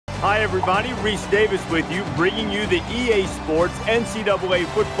Hi, everybody. Reese Davis with you, bringing you the EA Sports NCAA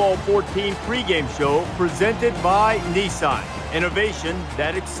Football 14 pregame show presented by Nissan. Innovation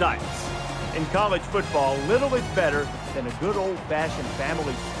that excites. In college football, little is better than a good old-fashioned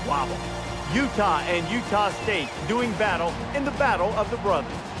family squabble. Utah and Utah State doing battle in the Battle of the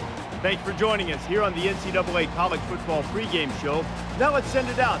Brothers. Thanks for joining us here on the NCAA College Football pregame show. Now let's send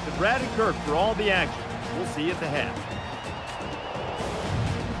it out to Brad and Kirk for all the action. We'll see you at the half.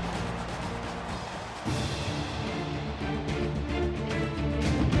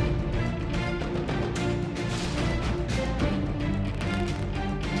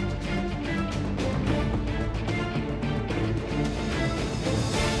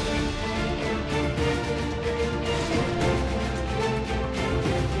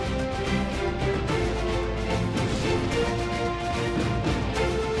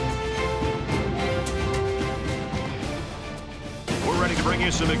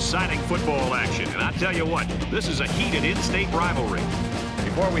 Some exciting football action, and I tell you what, this is a heated in-state rivalry.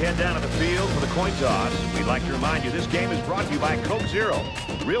 Before we head down to the field for the coin toss, we'd like to remind you this game is brought to you by Coke Zero.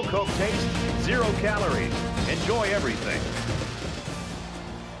 Real Coke taste, 0 calories. Enjoy everything.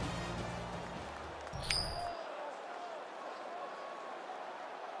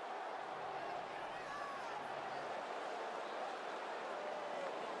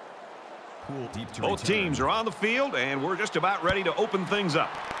 Both teams are on the field, and we're just about ready to open things up.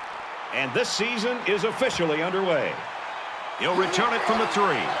 And this season is officially underway. He'll return it from the 3.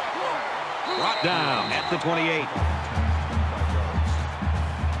 Brought down at the 28.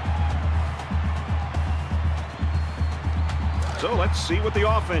 So let's see what the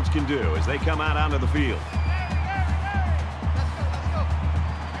offense can do as they come out onto the field.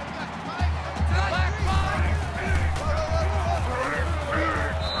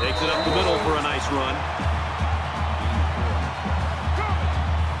 Takes it up the middle for a nice run.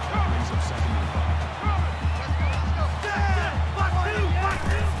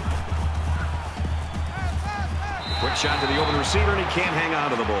 Quick shot to the open receiver, and he can't hang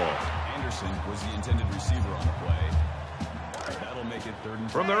on to the ball. Anderson was the intended receiver on the play. That'll make it 3rd and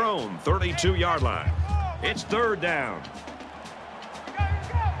 5. From their own 32-yard line. It's 3rd down.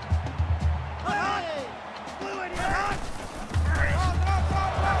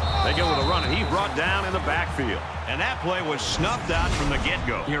 They go with a run, and he's brought down in the backfield. And that play was snuffed out from the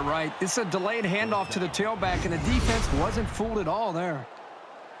get-go. You're right. It's a delayed handoff to the tailback, and the defense wasn't fooled at all there.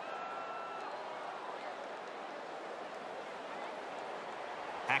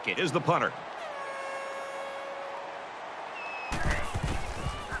 Hackett is the punter.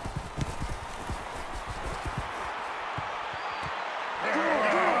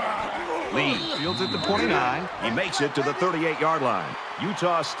 Lee fields at the 29. He makes it to the 38-yard line.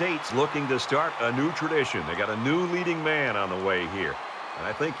 Utah State's looking to start a new tradition. They got a new leading man on the way here. And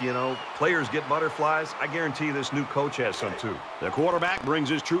I think, you know, players get butterflies. I guarantee this new coach has some too. The quarterback brings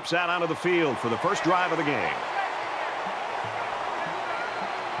his troops out onto the field for the first drive of the game.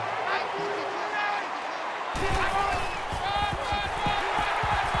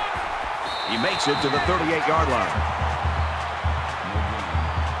 He makes it to the 38-yard line.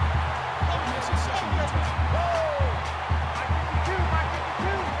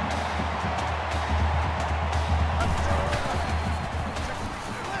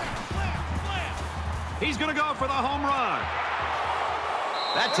 He's going to go for the home run.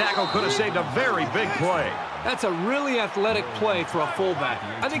 That tackle could have saved a very big play. That's a really athletic play for a fullback.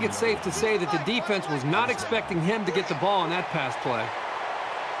 I think it's safe to say that the defense was not expecting him to get the ball on that pass play.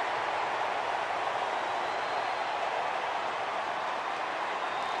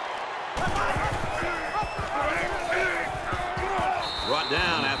 Brought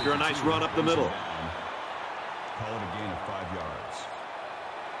down after a nice run up the middle. Call it a gain of 5 yards.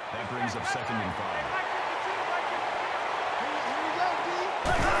 That brings up 2nd and 5.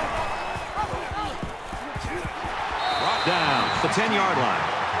 Brought down the 10-yard line.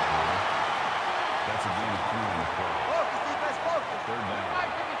 That's a gain of 3 on the play. 3rd down.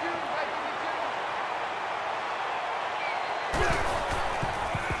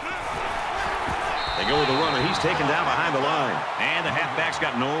 They go with the runner. He's taken down behind the line. And the halfback's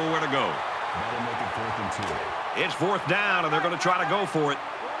got nowhere to go. That'll make it 4th and 2. It's 4th down, and they're going to try to go for it.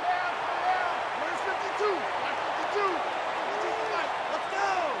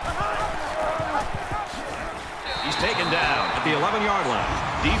 He's taken down at the 11-yard line.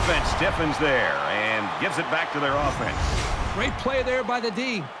 Defense stiffens there and gives it back to their offense. Great play there by the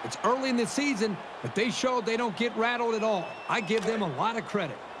D. It's early in the season, but they showed they don't get rattled at all. I give them a lot of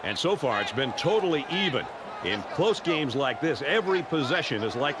credit. And so far, it's been totally even. In close games like this, every possession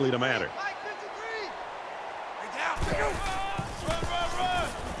is likely to matter.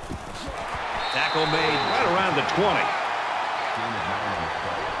 Tackle made right around the 20. Gain of 9 on the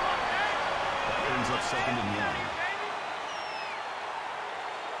play. That brings up 2nd and 1.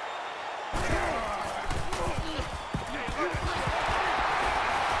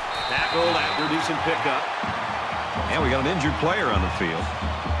 Tackled after a decent pickup. And we got an injured player on the field.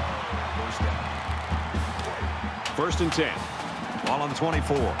 First and 10. Ball on the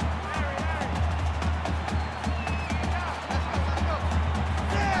 24.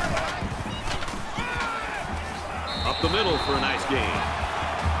 Up the middle for a nice gain.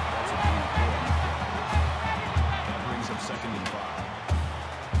 That's a gain of 4. That brings up 2nd and 5.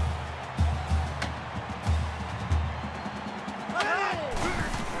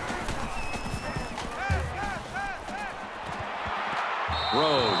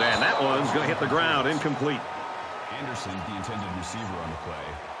 Throws, and that one's going to hit the ground, incomplete. Anderson, the intended receiver on the play.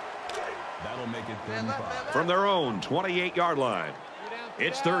 That'll make it 3rd and 5. From their own 28-yard line.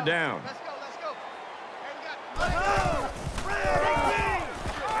 It's 3rd down.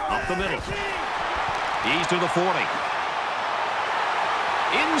 Up the middle. He's to the 40.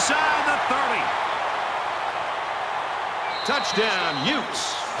 Inside the 30. Touchdown,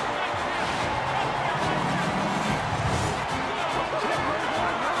 Utes.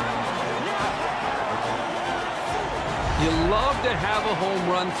 You love to have a home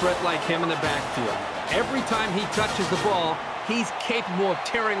run threat like him in the backfield. Every time he touches the ball, he's capable of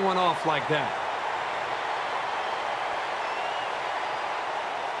tearing one off like that.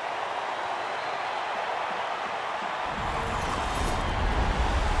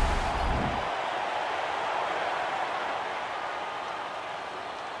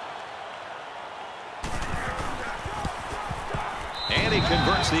 And he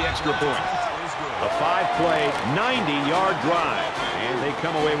converts the extra point. A 5-play, 90-yard drive. And they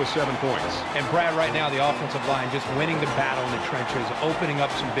come away with 7 points. And Brad, right now, the offensive line just winning the battle in the trenches, opening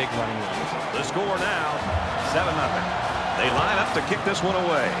up some big running lanes. The score now, 7-0. They line up to kick this one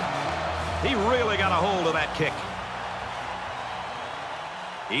away. He really got a hold of that kick.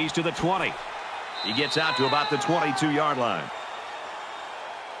 He's to the 20. He gets out to about the 22-yard line.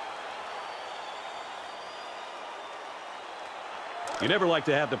 You never like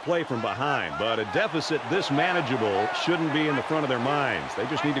to have to play from behind, but a deficit this manageable shouldn't be in the front of their minds. They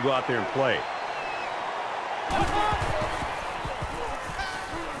just need to go out there and play.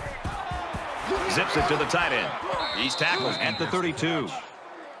 Zips it to the tight end. He's tackled at the 32.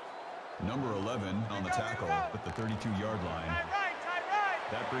 Number 11 on the tackle at the 32-yard line.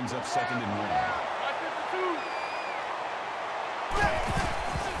 That brings up 2nd and 1.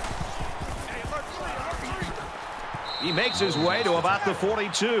 He makes his way to about the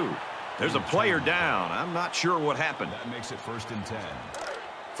 42. There's a player down. I'm not sure what happened. That makes it 1st and 10.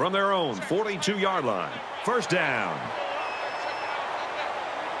 From their own 42-yard line. First down.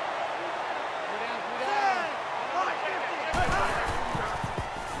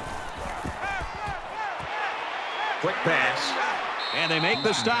 Quick pass. And they make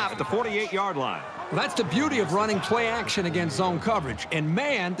the stop at the 48-yard line. Well, that's the beauty of running play action against zone coverage. In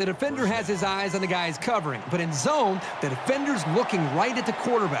man, the defender has his eyes on the guys covering. But in zone, the defender's looking right at the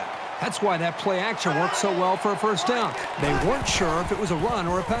quarterback. That's why that play action worked so well for a first down. They weren't sure if it was a run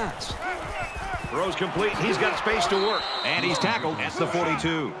or a pass. Throw's complete. He's got space to work. And he's tackled at the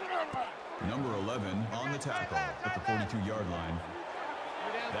 42. Number 11 on the tackle at the 42-yard line.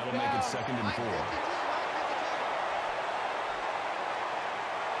 That'll make it 2nd and 4.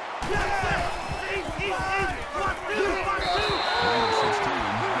 Number 16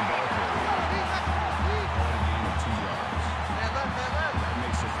 on the ball carrier. Caught a gain of 2 yards. That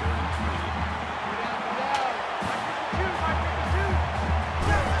makes it 3rd and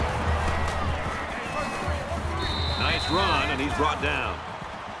 3. Nice run, and he's brought down.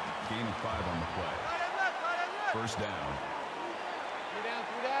 Gain of 5 on the play. First down.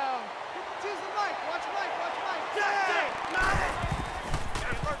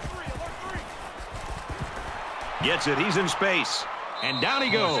 Gets it. He's in space. And down he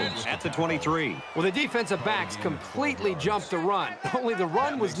goes at the 23. Well, the defensive backs completely jumped the run. Only the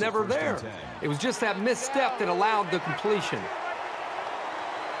run was never there. It was just that misstep that allowed the completion.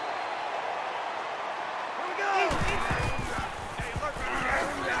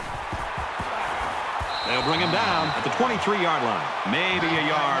 They'll bring him down at the 23-yard line. Maybe a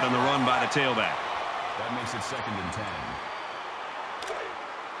yard on the run by the tailback. That makes it 2nd and 10.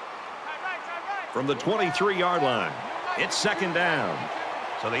 From the 23-yard line, it's 2nd down.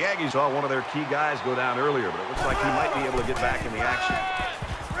 So the Aggies saw one of their key guys go down earlier, but it looks like he might be able to get back in the action.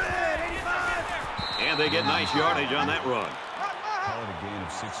 And they get nice yardage on that run. Call it a gain of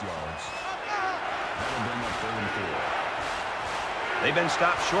 6 yards. That'll bring up 3rd and 4. They've been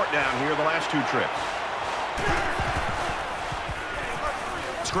stopped short down here the last 2 trips.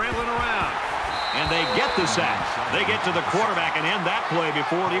 Scrambling around. And they get the sack. They get to the quarterback and end that play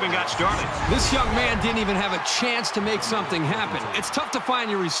before it even got started. This young man didn't even have a chance to make something happen. It's tough to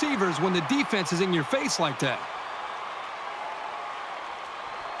find your receivers when the defense is in your face like that.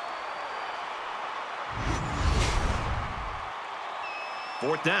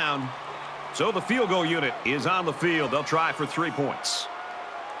 Fourth down. So the field goal unit is on the field. They'll try for 3 points.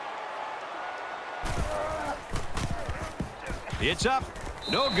 It's up.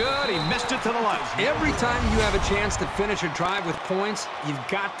 No good. He missed it to the left. Every time you have a chance to finish a drive with points, you've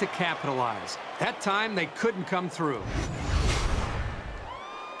got to capitalize. That time, they couldn't come through.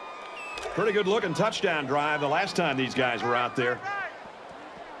 Pretty good looking touchdown drive the last time these guys were out there.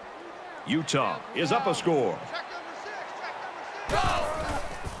 Utah is up a score.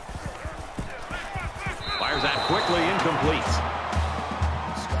 Fires that quickly, incomplete.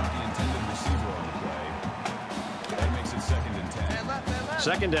 Scott, the intended receiver on the play. That makes it 2nd and 10.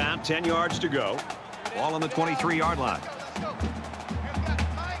 Second down, 10 yards to go. Ball on the 23-yard line.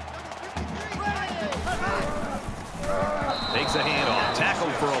 Takes a handoff,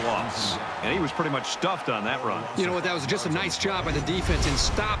 tackled for a loss. And he was pretty much stuffed on that run. You know what? That was just a nice job by the defense in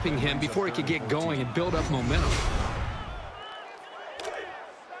stopping him before he could get going and build up momentum.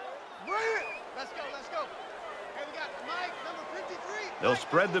 They'll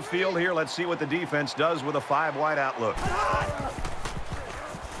spread the field here. Let's see what the defense does with a 5-wide outlook.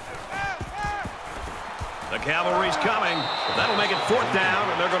 The cavalry's coming. That'll make it 4th down,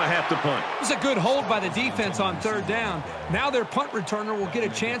 and they're going to have to punt. It was a good hold by the defense on 3rd down. Now their punt returner will get a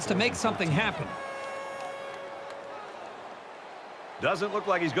chance to make something happen. Doesn't look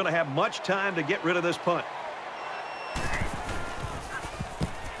like he's going to have much time to get rid of this punt.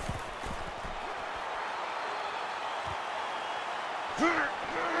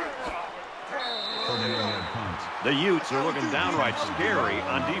 The Utes are looking downright scary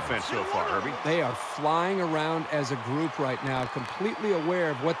on defense so far, Herbie. They are flying around as a group right now, completely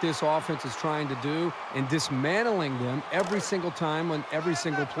aware of what this offense is trying to do and dismantling them every single time on every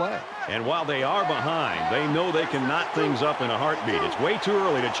single play. And while they are behind, they know they can knot things up in a heartbeat. It's way too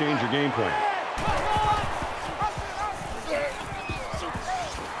early to change your game plan.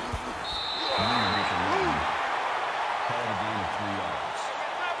 Call a gain of 3 yards.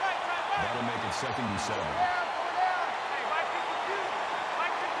 That'll make it 2nd and 7.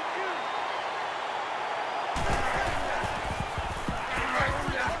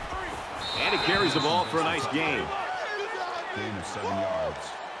 And he carries the ball for a nice gain. Gain of 7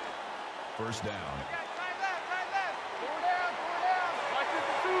 yards. 1st down.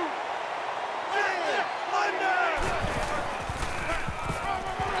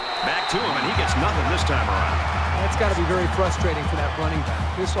 Back to him, and he gets nothing this time around. That's got to be very frustrating for that running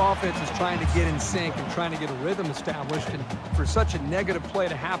back. This offense is trying to get in sync and trying to get a rhythm established, and for such a negative play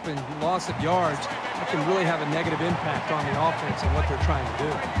to happen, loss of yards, that can really have a negative impact on the offense and what they're trying to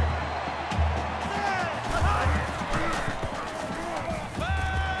do.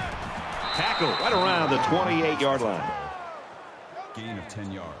 Tackle right around the 28-yard line. Gain of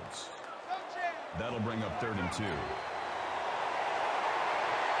 10 yards. That'll bring up 3rd and 2.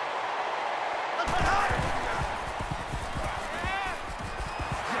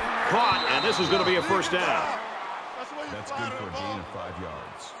 Caught, and this is going to be a 1st down. That's good for a gain of 5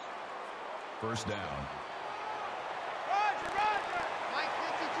 yards. 1st down.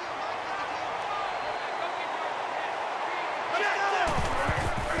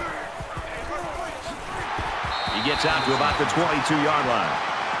 He gets out to about the 22-yard line.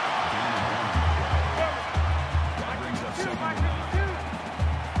 That brings up 2nd and 9.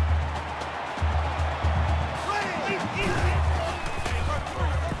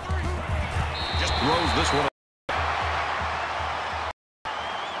 Just throws this one.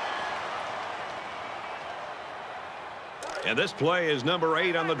 And this play is number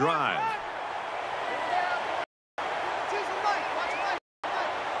 8 on the drive.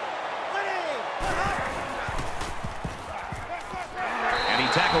 And he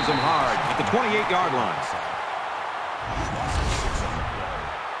tackles him hard at the 28-yard line. Loss of 6 on the play.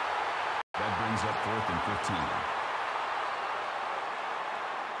 That brings up 4th and 15.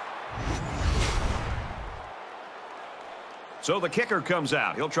 So the kicker comes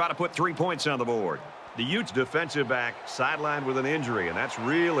out. He'll try to put 3 points on the board. The Utes defensive back sidelined with an injury, and that's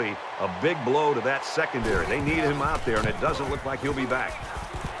really a big blow to that secondary. They need him out there, and it doesn't look like he'll be back.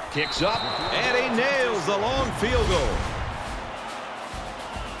 Kicks up, and he nails the long field goal.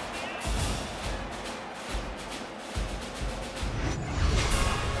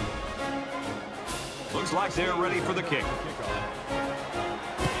 Looks like they're ready for the kick.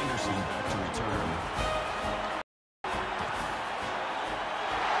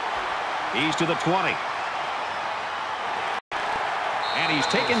 He's to the 20. And he's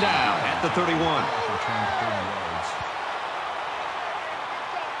taken down at the 31.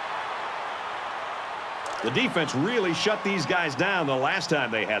 The defense really shut these guys down the last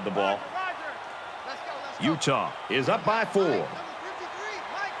time they had the ball. Utah is up by 4. Incomplete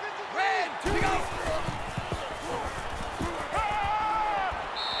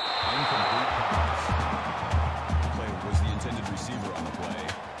pass. The player was the intended receiver on the play.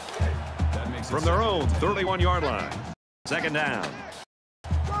 That makes it From their own 31-yard line. Second down.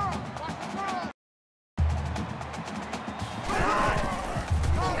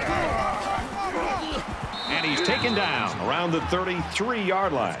 And he's taken down around the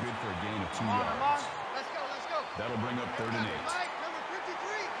 33-yard line. That's good for a gain of 2 yards. That'll bring up 3rd and 8.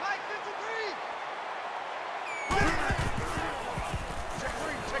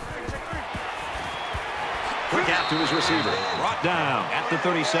 Quick out to his receiver. Brought down at the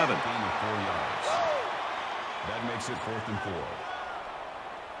 37. Gain of 4 yards. That makes it 4th and 4.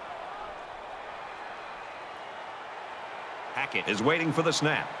 Hackett is waiting for the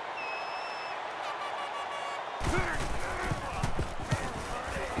snap.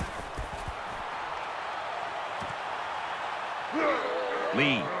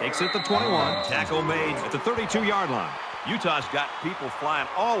 Lee takes it to 21. Tackle made at the 32-yard line. Utah's got people flying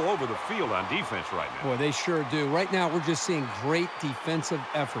all over the field on defense right now. Boy, they sure do. Right now, we're just seeing great defensive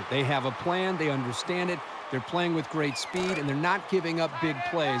effort. They have a plan. They understand it. They're playing with great speed, and they're not giving up big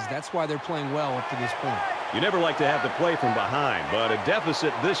plays. That's why they're playing well up to this point. You never like to have to play from behind, but a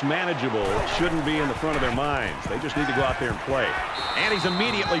deficit this manageable shouldn't be in the front of their minds. They just need to go out there and play. And he's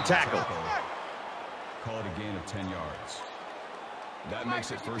immediately tackled. Call it a gain of 10 yards. That makes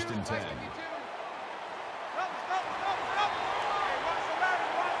it 1st and 10.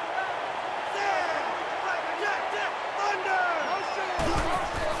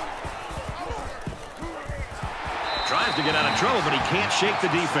 Tries to get out of trouble, but he can't shake the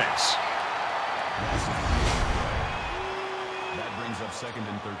defense. That brings up 2nd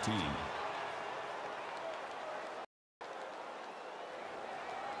and 13.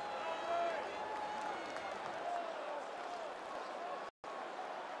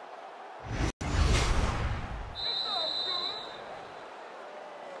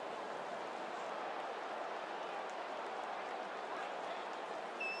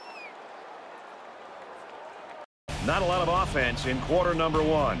 Not a lot of offense in quarter number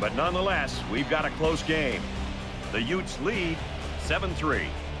 1, but nonetheless, we've got a close game. The Utes lead 7-3.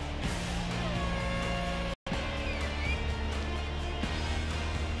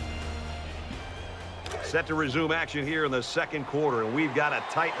 Set to resume action here in the second quarter, and we've got a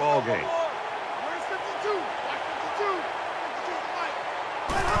tight ball game.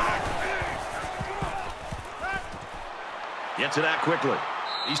 Gets it out quickly.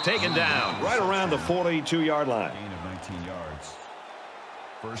 He's taken down right around the 42-yard line. Gain of 19 yards.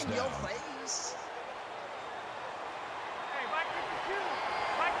 First down.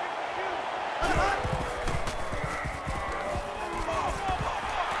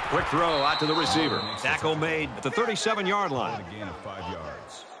 Quick throw out to the receiver. Tackle made at the 37-yard line. A gain of 5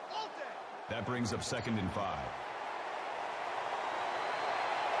 yards. That brings up 2nd and 5.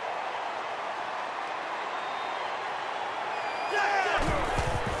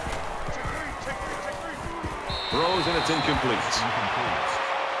 Throws and it's incomplete.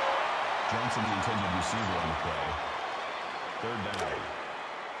 Johnson, the intended receiver on the play. 3rd down.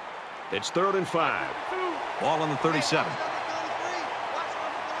 It's 3rd and 5. Ball on the 37.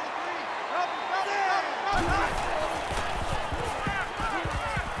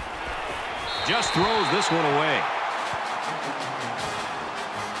 Just throws this one away.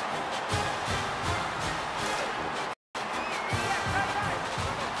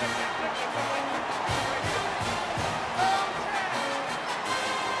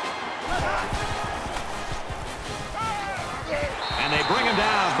 Bring him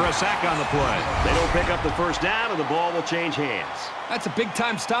down for a sack on the play. They don't pick up the first down, and the ball will change hands. That's a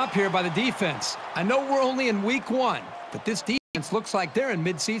big-time stop here by the defense. I know we're only in week 1, but this defense looks like they're in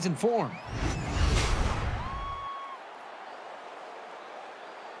mid-season form.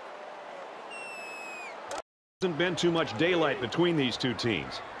 Hasn't been too much daylight between these two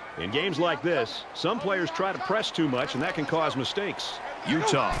teams. In games like this, some players try to press too much, and that can cause mistakes.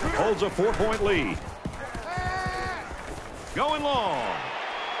 Utah holds a 4-point lead. Going long.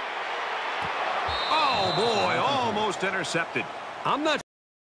 Oh, boy, almost intercepted. I'm not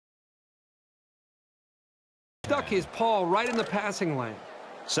stuck his paw right in the passing lane.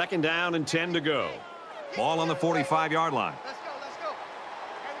 2nd down and 10 to go. Ball on the 45-yard line. Let's go.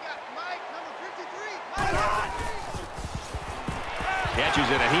 And we got Mike, number 53. Catches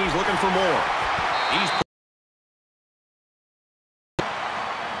it, and he's looking for more. He's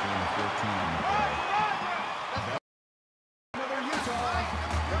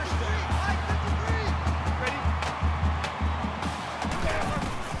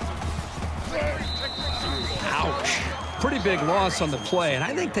Ouch. Pretty big loss on the play, and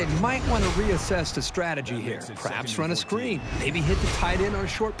I think they might want to reassess the strategy here. Perhaps run a screen, maybe hit the tight end on a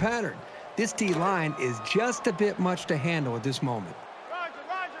short pattern. This D-line is just a bit much to handle at this moment.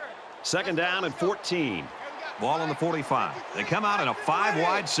 second down and 14. Ball on the 45. They come out in a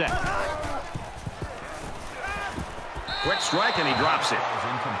 5-wide set. Quick strike, and he drops it.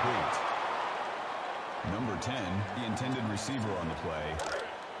 Incomplete. Number 10, the intended receiver on the play.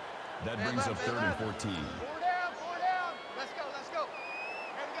 That brings up 3rd and 14. 4 down. Let's go.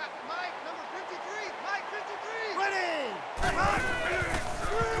 And we got Mike, number 53. Mike, 53.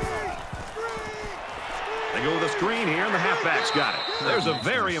 They go with a screen here, and the halfback's got it. There's a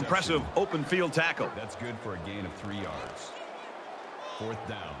very impressive open field tackle. That's good for a gain of 3 yards. 4th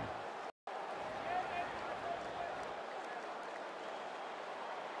down.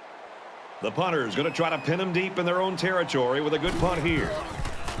 The punter's going to try to pin them deep in their own territory with a good punt here.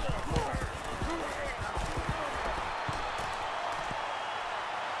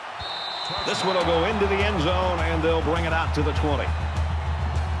 This one will go into the end zone, and they'll bring it out to the 20.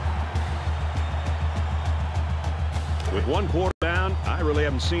 With one quarter down, I really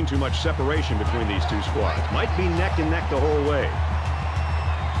haven't seen too much separation between these two squads. Might be neck and neck the whole way.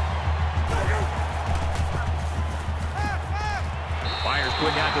 Fires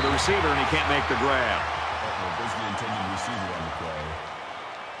quick out to the receiver, and he can't make the grab. There's the intended receiver on the play.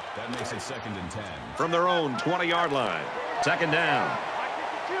 That makes it 2nd and 10. From their own 20-yard line. Second down.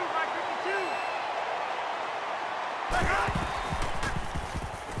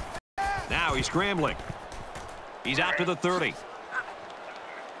 Now he's scrambling. He's out to the 30.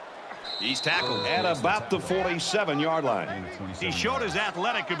 He's tackled at about the 47-yard line. He showed his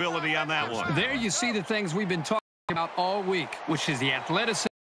athletic ability on that one. There you see the things we've been talking about all week, which is the athleticism,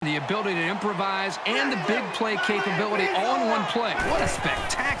 the ability to improvise, and the big play capability all in one play. What a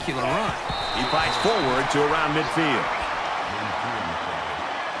spectacular run. He fights forward to around midfield.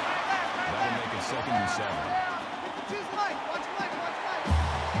 That'll make it 2nd and 7. Choose Mike. Watch Mike.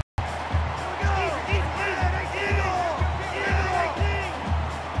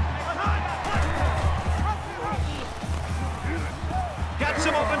 Got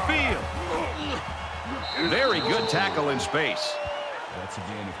some open field. Very good tackle in space. That's a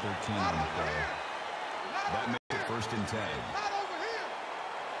gain of 13 on the play. That makes it 1st and 10. Not over here.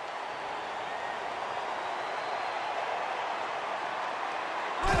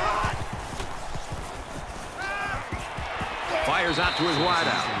 Fires out to his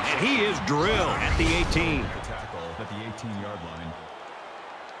wideout, and he is drilled at the 18. The tackle at the 18-yard line.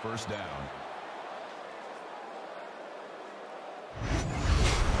 1st down.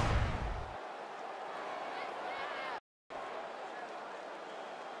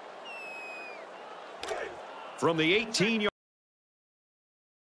 From the 18-yard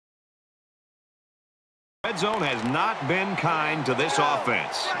red zone has not been kind to this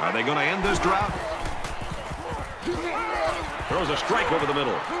offense. Are they going to end this drought? Throws a strike over the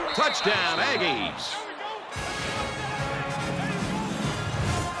middle. Touchdown, Aggies.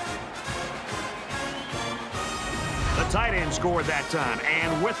 The tight end scored that time,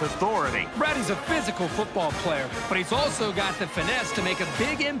 and with authority. Brady's a physical football player, but he's also got the finesse to make a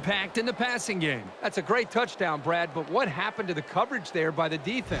big impact in the passing game. That's a great touchdown, Brad, but what happened to the coverage there by the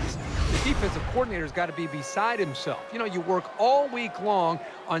defense? The defensive coordinator's got to be beside himself. You know, you work all week long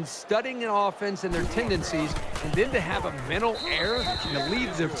on studying an offense and their tendencies, and then to have a mental error and to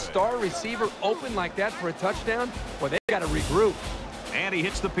leave the star receiver open like that for a touchdown, well, they've got to regroup. And he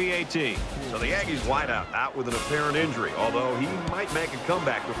hits the PAT. So the Aggies wideout out with an apparent injury, although he might make a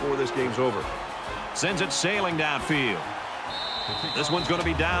comeback before this game's over. Sends it sailing downfield. This one's going to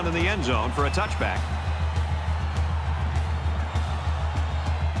be down in the end zone for a touchback.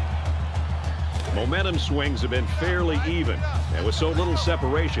 Momentum swings have been fairly even. And with so little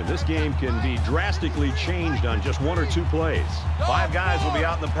separation, this game can be drastically changed on just 1 or 2 plays. 5 guys will be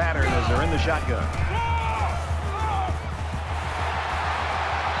out in the pattern as they're in the shotgun.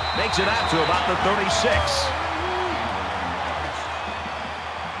 Makes it out to about the 36.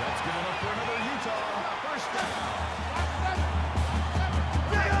 That's good enough for another Utah. 1st down.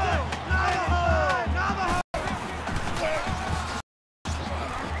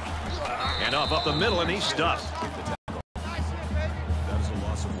 And off up the middle, and he's stuffed. That is a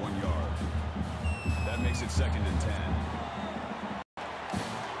loss of 1 yard. That makes it 2nd and 10.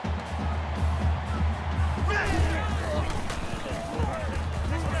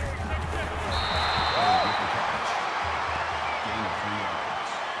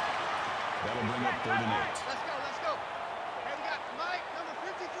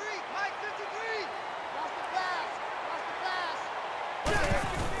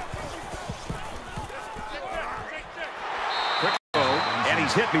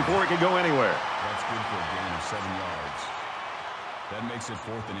 He's hit before he can go anywhere. That's good for a gain of 7 yards. That makes it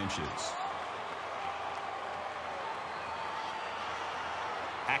 4th and inches.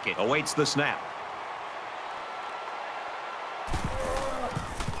 Hackett awaits the snap.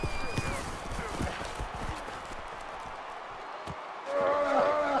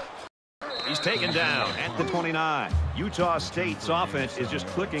 He's taken down at the 29. Utah State's offense is just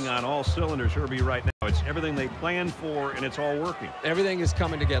clicking on all cylinders, Herbie, right now. It's everything they planned for, and it's all working. Everything is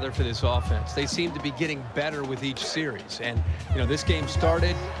coming together for this offense. They seem to be getting better with each series. And, this game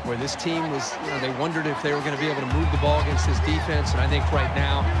started where this team was, they wondered if they were going to be able to move the ball against this defense. And I think right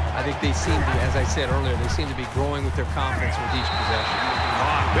now, I think they seem to, as I said earlier, they seem to be growing with their confidence with each possession.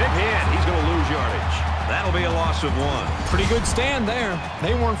 Big hit. He's going to lose yardage. That'll be a loss of 1. Pretty good stand there.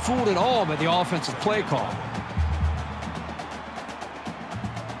 They weren't fooled at all by the offensive play call.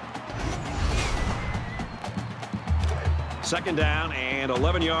 Second down and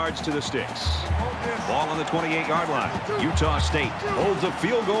 11 yards to the sticks. Ball on the 28-yard line. Utah State holds a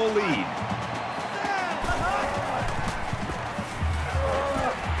field goal lead.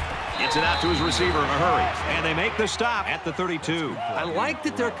 Gets it out to his receiver in a hurry. And they make the stop at the 32. I like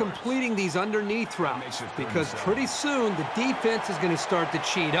that they're completing these underneath routes because pretty soon the defense is going to start to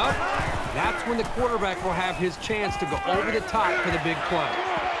cheat up. That's when the quarterback will have his chance to go over the top for the big play.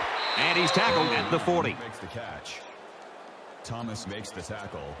 And he's tackled at the 40. Makes the catch. Thomas makes the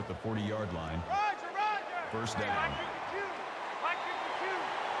tackle at the 40-yard line. First down.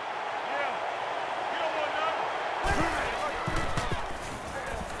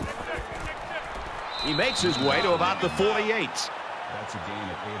 He makes his way to about the 48. That's a gain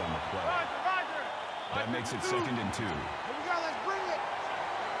of 8 on the play. That makes it 2nd and 2. Here we go, let's bring it.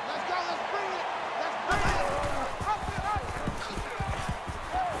 Let's go, let's bring it. Let's bring it.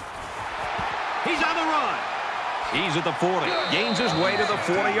 He's on the run. He's at the 40. Gains his way to the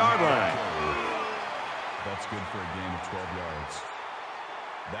 40-yard line. That's good for a gain of 12 yards.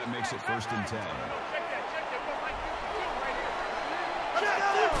 That makes it 1st and 10.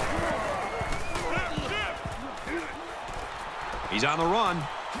 He's on the run.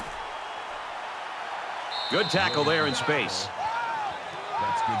 Good tackle there in space.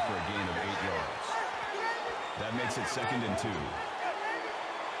 That's good for a gain of 8 yards. That makes it 2nd and 2.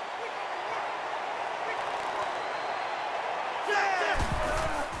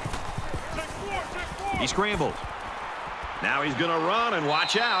 He scrambled. Now he's going to run and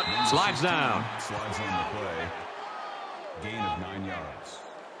watch out. Slides down. Slides on the play. Gain of 9 yards.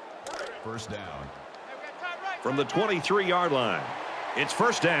 First down. From the 23-yard line. It's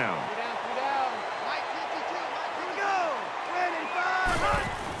first down. Mike 52, here we go. 25.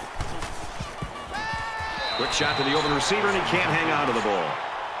 Quick shot to the open receiver, and he can't hang on to the ball.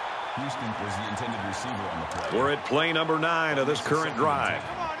 Houston was the intended receiver on the play. We're at play number 9 of this current drive.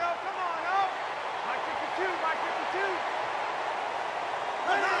 Come on, oh, come on, oh. Mike 52, Mike 52.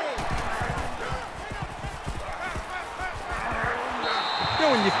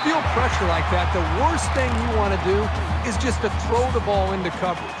 When you feel pressure like that, the worst thing you want to do is just to throw the ball into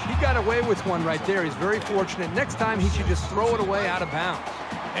coverage. He got away with one right there. He's very fortunate. Next time, he should just throw it away out of bounds.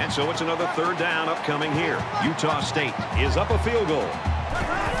 And so it's another third down upcoming here. Utah State is up a field goal.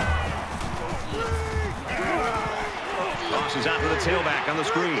 Tosses out to the tailback on the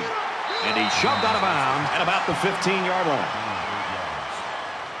screen. And he's shoved out of bounds at about the 15-yard line.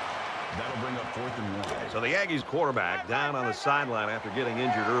 That'll bring up 4th and 1. So the Aggies quarterback down on the sideline after getting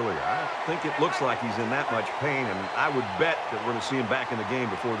injured earlier. I think it looks like he's in that much pain, and I would bet that we're going to see him back in the game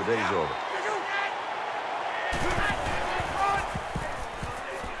before the day's over.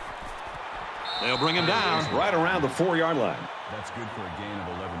 They'll bring him down right around the 4-yard line. That's good for a gain of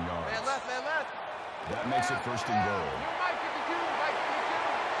 11 yards. Man left, man left. That makes it 1st and goal. Mike 52, Mike 52.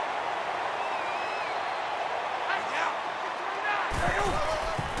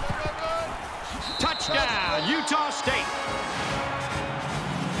 Touchdown, Utah State.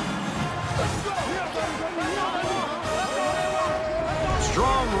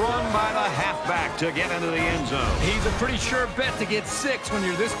 Strong run by the halfback to get into the end zone. He's a pretty sure bet to get 6 when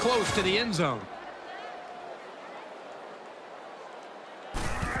you're this close to the end zone.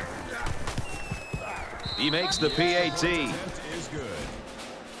 He makes the PAT. Is good.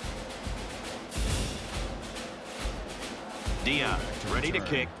 Dion ready to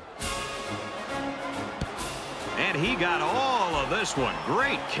kick. And he got all of this one.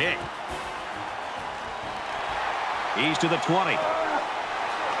 Great kick. He's to the 20.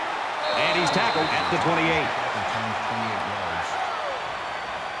 And he's tackled at the 28.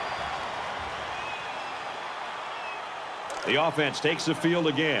 The offense takes the field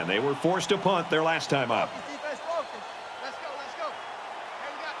again. They were forced to punt their last time up. Defense focus. Let's go, let's go.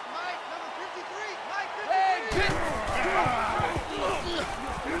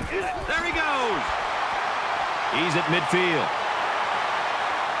 There he goes. He's at midfield.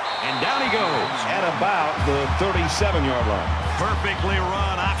 And down he goes at about the 37-yard line. Perfectly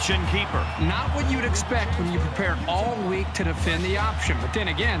run option keeper. Not what you'd expect when you prepare all week to defend the option. But then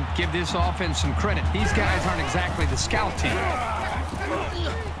again, give this offense some credit. These guys aren't exactly the scout team.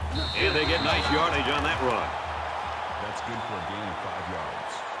 And they get nice yardage on that run. That's good for a gain of 5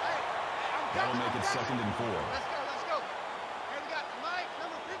 yards. That'll make it 2nd and 4. Let's go, let's go. Here we got Mike,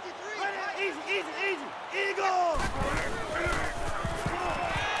 number 53. Easy. Eagle!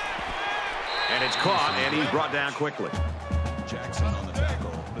 And it's caught, and he's brought down quickly. Jackson on the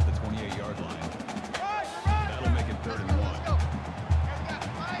tackle at the 28-yard line. That'll make it 3rd and 1. Let's go. Here we got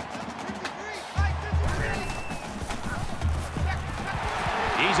Mike, number 53. Mike,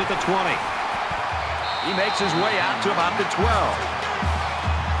 53. He's at the 20. He makes his way out to about the 12.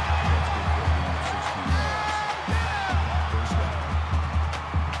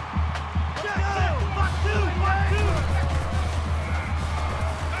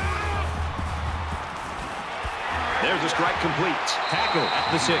 There's a strike complete. Tackle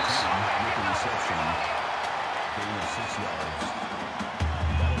at the 6. With the reception, gain of 6 yards.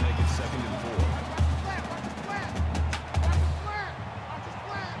 That'll make it 2nd and 4.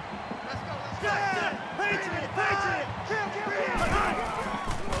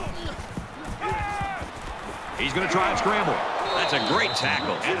 He's going to try and scramble. That's a great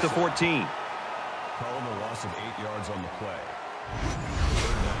tackle at the 14. Calling a loss of 8 yards on the play.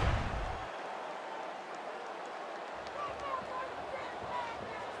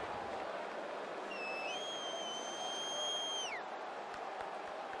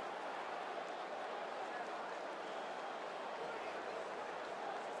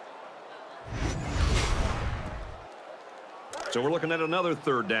 So we're looking at another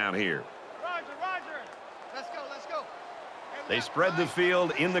 3rd down here. Roger. Let's go. They spread the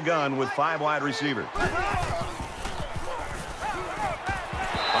field in the gun with 5 wide receivers. Finds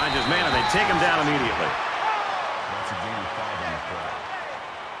his man, and they take him down immediately. That's a gain of 5 on the play.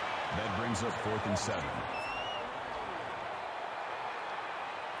 That brings up 4th and 7.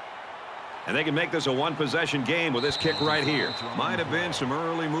 And they can make this a one-possession game with this kick right here. Might have been some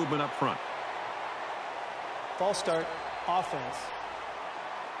early movement up front. False start, offense.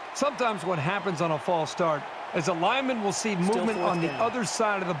 Sometimes what happens on a false start is a lineman will see movement on the other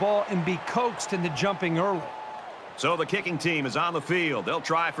side of the ball and be coaxed into jumping early. So the kicking team is on the field. They'll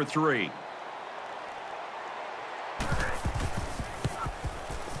try for 3.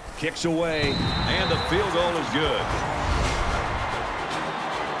 Kicks away, and the field goal is good.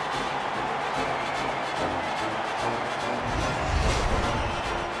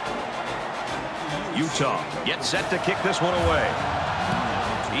 Utah gets set to kick this one away.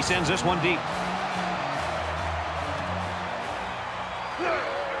 He sends this one deep.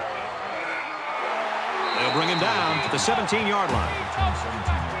 They'll bring him down at the 17-yard line.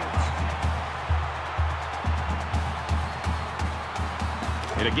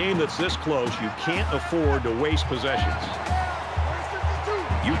 In a game that's this close, you can't afford to waste possessions.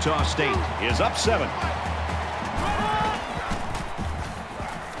 Utah State is up 7.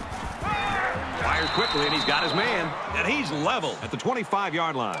 Quickly, and he's got his man, and he's level at the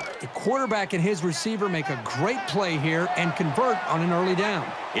 25-yard line. The quarterback and his receiver make a great play here and convert on an early down.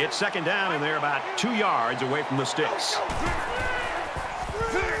 It's 2nd down, and they're about 2 yards away from the sticks.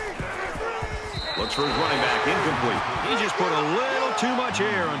 Looks for his running back, incomplete. He just put a little too much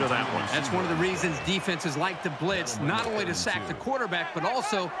air under that one. That's one of the reasons defenses like to blitz, not only to sack the quarterback, but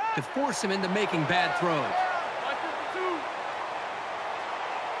also to force him into making bad throws.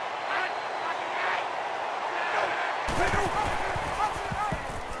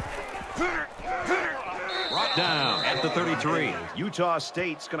 Brought down at the 33. Utah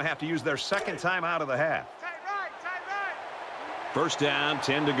State's going to have to use their 2nd time out of the half. 1st down,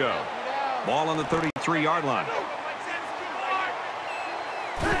 10 to go. Ball on the 33-yard line.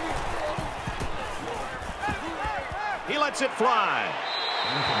 He lets it fly.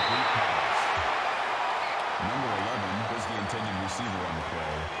 Incomplete pass. Number 11 was the intended receiver on the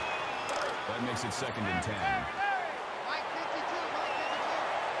play. That makes it 2nd and 10.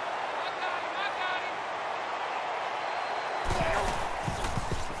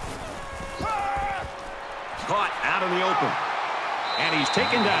 Caught out in the open. And he's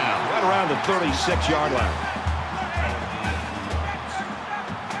taken down right around the 36-yard line.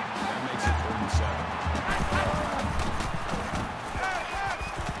 That makes it 3rd and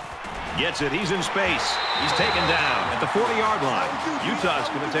 7. Gets it. He's in space. He's taken down at the 40-yard line. Utah's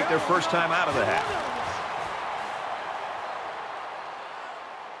going to take their 1st time out of the half.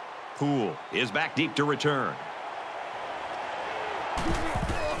 Poole is back deep to return.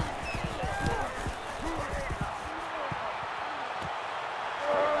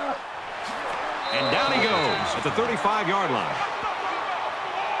 at the 35-yard line.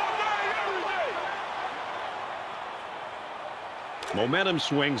 Momentum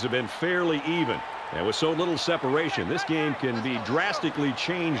swings have been fairly even. And with so little separation, this game can be drastically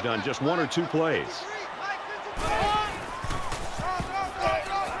changed on just one or two plays.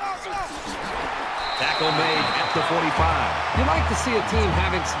 Tackle made at the 45. You like to see a team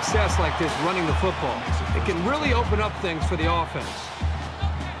having success like this running the football. It can really open up things for the offense.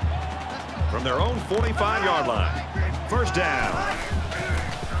 From their own 45-yard line. First down.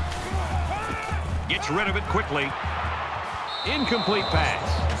 Gets rid of it quickly. Incomplete pass.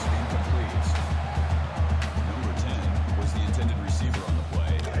 Incomplete. Number 10 was the intended receiver on the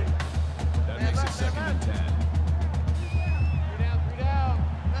play. That makes it 2nd and 10. 3 down.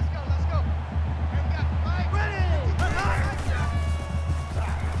 Let's go, let's go. Here we go. Mike, ready.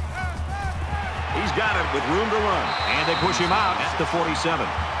 He's got it with room to run. And they push him out at the 47.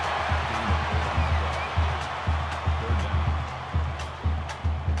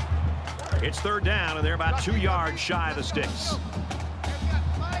 It's 3rd down, and they're about 2 yards shy of the sticks.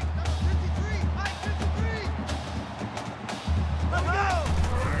 Mike, number 53. Mike, 53. Let's go.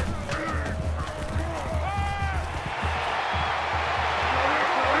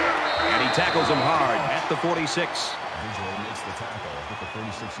 And he tackles him hard at the 46. Visual makes the tackle at the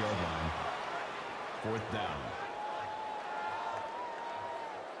 36-yard line. 4th down.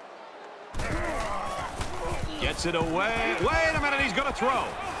 Gets it away. Wait a minute, he's going to throw.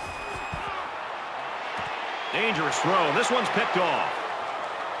 Dangerous throw. This one's picked off.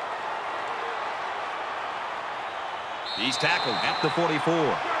 He's tackled at the 44.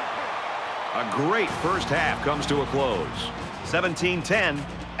 A great first half comes to a close. 17-10,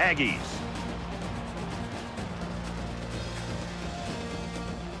 Aggies.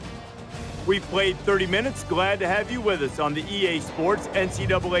 We've played 30 minutes. Glad to have you with us on the EA Sports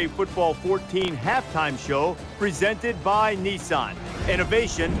NCAA Football 14 halftime show presented by Nissan.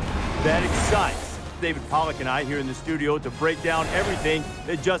 Innovation that excites. David Pollack and I here in the studio to break down everything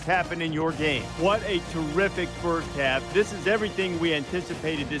that just happened in your game. What a terrific first half. This is everything we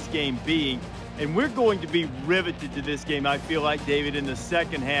anticipated this game being. And we're going to be riveted to this game, I feel like, David, in the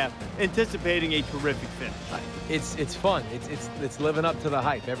second half, anticipating a terrific finish. It's fun. It's living up to the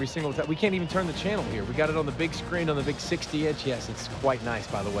hype every single time. We can't even turn the channel here. We got it on the big screen on the big 60-inch. Yes, it's quite nice,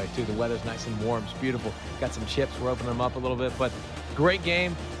 by the way, too. The weather's nice and warm. It's beautiful. Got some chips. We're opening them up a little bit. But great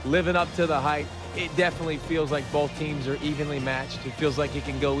game, living up to the hype. It definitely feels like both teams are evenly matched. It feels like it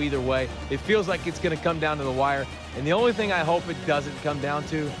can go either way. It feels like it's going to come down to the wire. And the only thing I hope it doesn't come down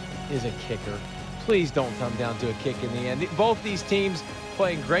to is a kicker. Please don't come down to a kick in the end. Both these teams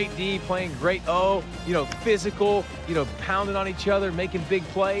playing great D, playing great O, physical, pounding on each other, making big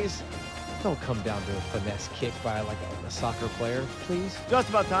plays. Don't come down to a finesse kick by like a soccer player, please. Just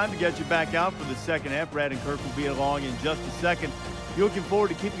about time to get you back out for the second half. Brad and Kirk will be along in just a second. You're looking forward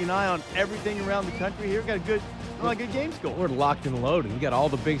to keeping an eye on everything around the country here. Got a lot of good games going. We're locked and loaded. We got all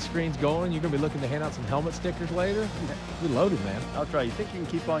the big screens going. You're going to be looking to hand out some helmet stickers later. We're loaded, man. I'll try. You think you can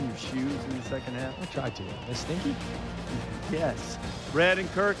keep on your shoes in the second half? I'll try to. Is stinky? Yes. Brad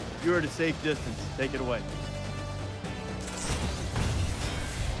and Kirk, you're at a safe distance. Take it away.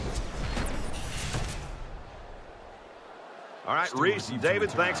 All right, Reese and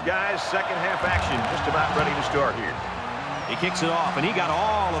David, thanks, guys. Second half action just about ready to start here. He kicks it off, and he got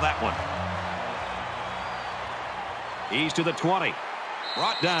all of that one. He's to the 20.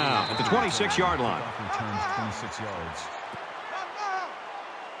 Brought down at the 26-yard line. Returns 26 yards.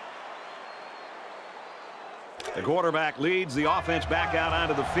 The quarterback leads the offense back out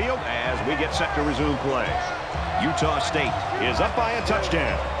onto the field as we get set to resume play. Utah State is up by a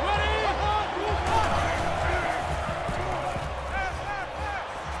touchdown.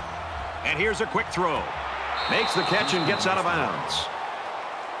 And here's a quick throw. Makes the catch and gets out of bounds.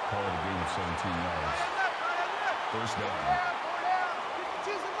 Call it a gain of 17 yards. First down.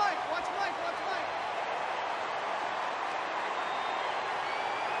 Choose the Mike. Watch Mike. Watch Mike.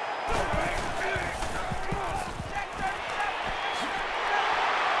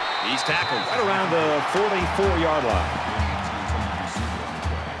 He's tackled right around the 44-yard line.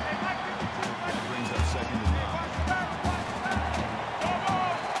 That brings up 2nd and 9.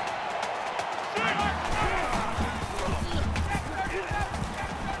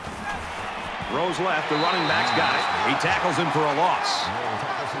 Throws left, the running back's got it. He tackles him for a loss.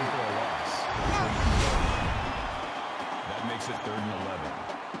 That makes it 3rd and 11.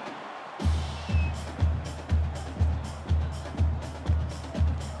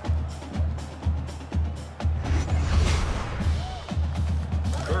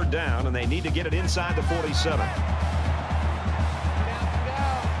 Third down, and they need to get it inside the 47.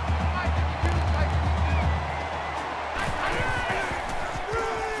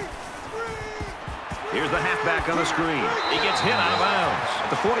 the halfback on the screen. He gets hit out of bounds at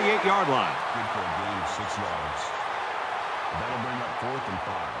the 48-yard line. Good for a gain of 6 yards. That'll bring up 4th and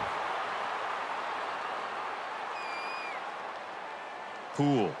 5.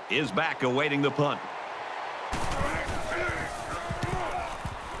 Poole is back awaiting the punt.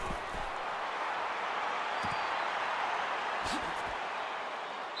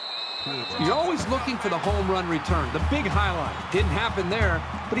 You're always looking for the home run return, the big highlight. Didn't happen there,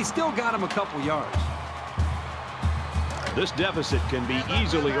 but he still got him a couple yards. This deficit can be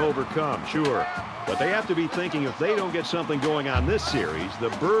easily overcome, sure. But they have to be thinking if they don't get something going on this series, the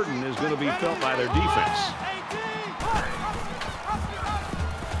burden is going to be felt by their defense.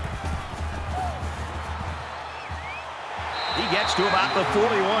 He gets to about the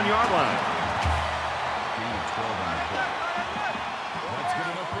 41-yard line. Gain of 12 on the play. That's good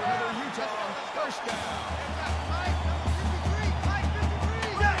enough for another Utah first down.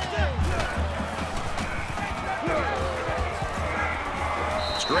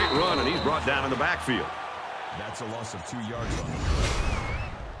 Straight run, and he's brought down in the backfield. That's a loss of 2 yards on the play.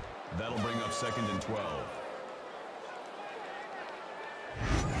 That'll bring up 2nd and 12.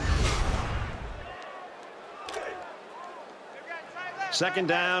 Second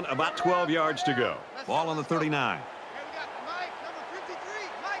down, about 12 yards to go. Ball on the 39.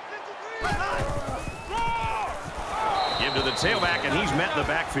 Give to the tailback, and he's met in the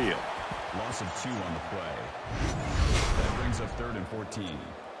backfield. Loss of 2 on the play. That brings up 3rd and 14.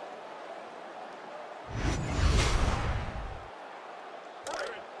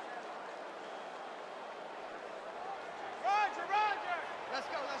 Roger. Let's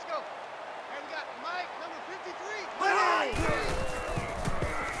go. And we got Mike, number 53.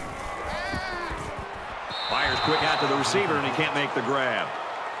 Fires quick out to the receiver, and he can't make the grab.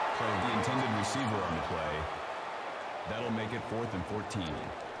 So the intended receiver on the play. That'll make it 4th and 14.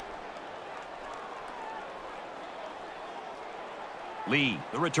 Lee,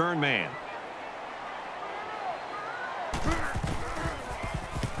 the return man.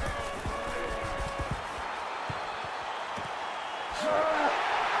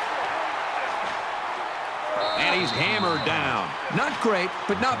 And he's hammered down. Not great,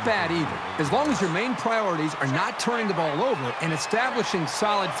 but not bad either. As long as your main priorities are not turning the ball over and establishing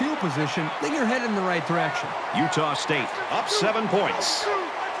solid field position, then you're headed in the right direction. Utah State up 7 points.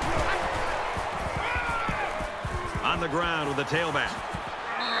 On the ground with the tailback.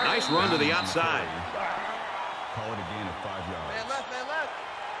 Nice run to the outside. Call it a gain of 5 yards. Man left.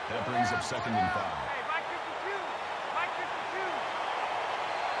 That brings up 2nd and 5. Hey, Mike 52. Mike 52.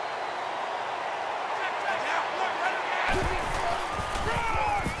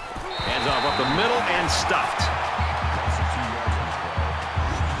 Hands off up the middle and stuffed. Loss of 2 yards on the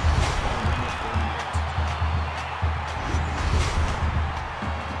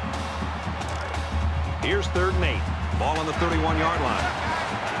play. Here's 3rd and 8. Ball on the 31-yard line.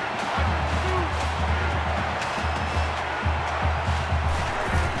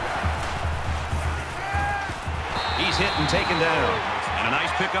 He's hit and taken down. And a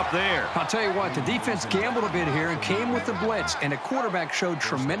nice pickup there. I'll tell you what, the defense gambled a bit here and came with the blitz, and the quarterback showed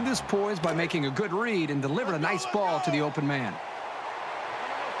tremendous poise by making a good read and delivered a nice ball to the open man.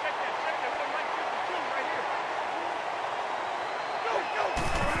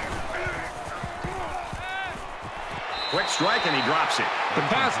 Quick strike, and he drops it. The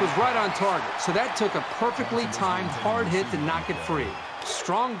pass was right on target, so that took a perfectly timed hard hit to knock it free.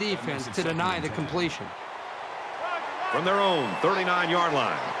 Strong defense to deny the completion. From their own 39-yard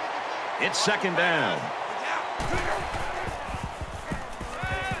line. It's 2nd down.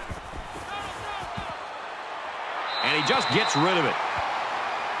 And he just gets rid of it.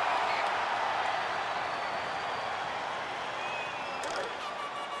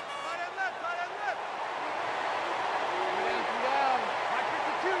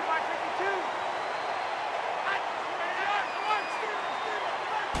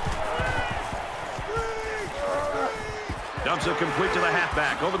 Dumps it complete to the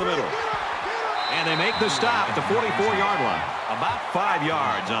halfback over the middle. And they make the stop at the 44-yard line. About 5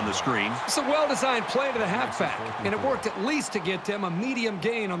 yards on the screen. It's a well-designed play to the halfback, and it worked at least to get them a medium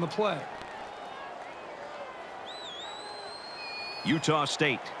gain on the play. Utah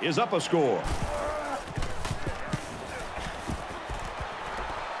State is up a score.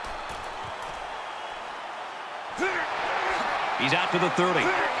 He's out to the 30.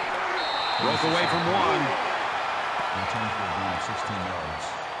 Broke away from one. Return for a gain of 16 yards.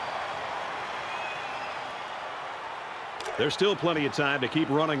 There's still plenty of time to keep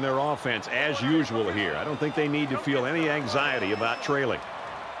running their offense as usual here. I don't think they need to feel any anxiety about trailing.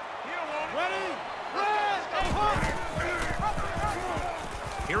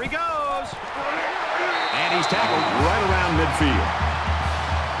 Here he goes. And he's tackled right around midfield.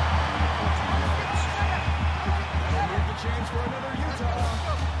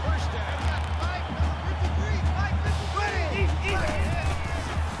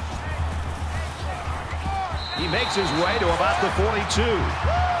 He makes his way to about the 42.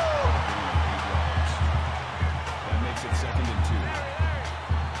 That makes it 2nd and 2.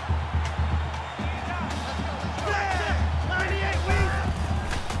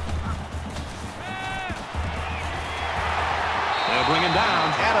 They'll bring him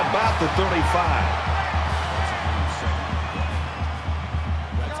down at about the 35.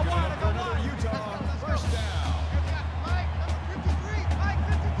 That's good enough for another Utah first down.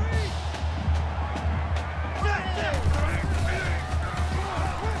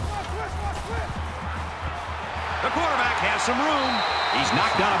 The quarterback has some room. He's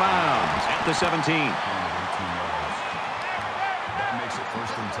knocked out of bounds at the 17. That makes it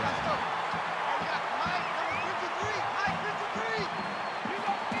 1st and 10.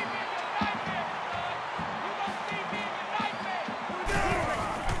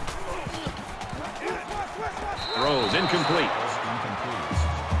 Throws incomplete.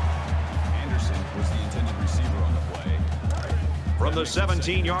 Anderson was the intended receiver on the play. From the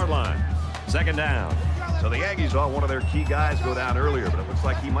 17-yard line. 2nd down. So the Aggies saw one of their key guys go down earlier, but it looks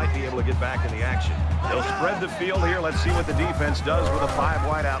like he might be able to get back in the action. They'll spread the field here. Let's see what the defense does with a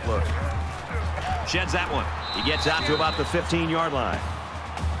 5-wide outlook. Sheds that one. He gets out to about the 15-yard line.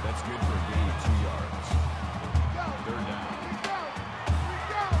 That's good for a gain of 2 yards. 3rd down.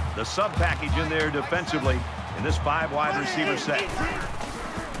 The sub package in there defensively in this 5-wide receiver set.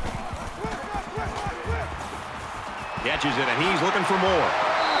 Catches it, and he's looking for more.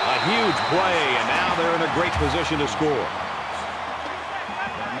 A huge play, and now they're in a great position to score.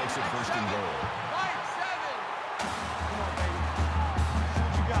 That makes it 1st and goal.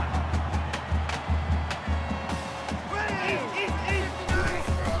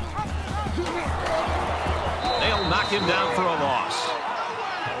 They'll knock him down for a loss.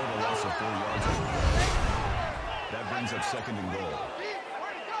 Call it a loss of 4 yards. That brings up 2nd and goal.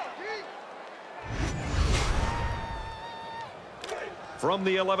 From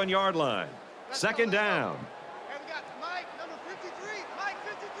the 11-yard line. 2nd down. And we got Mike, number 53. Mike,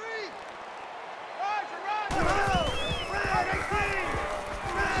 53.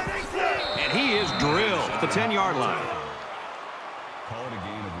 And he is drilled at the 10-yard line. Call it a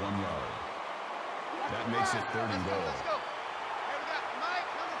gain of 1 yard. That makes it 3rd and goal. Let's go. And we got Mike,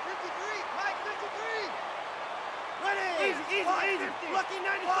 number 53. Mike, 53. Ready. Easy. Lucky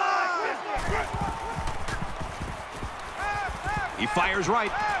 95. He fires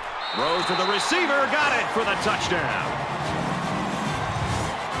right. Throws to the receiver. Got it for the touchdown.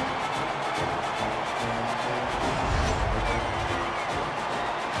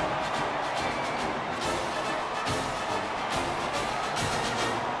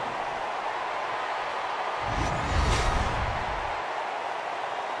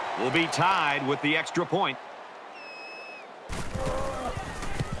 Will be tied with the extra point.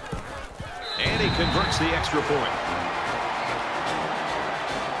 And he converts the extra point.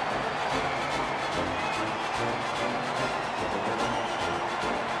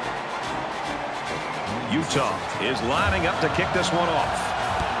 Utah is lining up to kick this one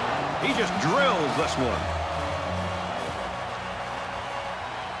off. He just drills this one.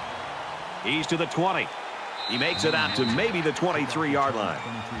 He's to the 20. He makes it out to maybe the 23-yard line.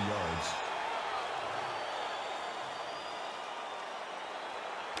 23 yards.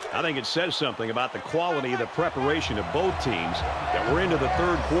 I think it says something about the quality of the preparation of both teams that we're into the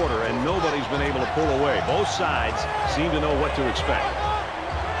 3rd quarter and nobody's been able to pull away. Both sides seem to know what to expect.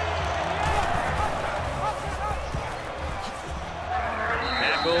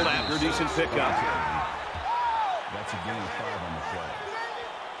 Tackled after a decent pickup. That's a gain of 5 on the play.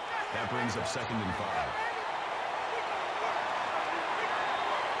 That brings up 2nd and 5.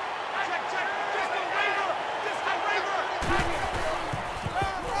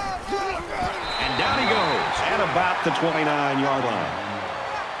 And down he goes at about the 29-yard line.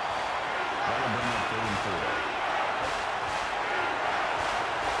 That'll bring up 3rd and 4.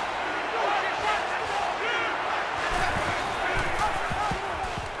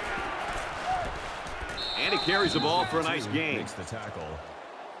 And he carries the ball for a nice gain. Makes the tackle.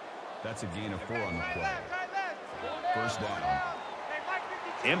 That's a gain of 4 on the play. 1st down.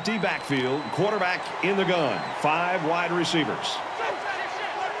 Empty backfield, quarterback in the gun. 5 wide receivers.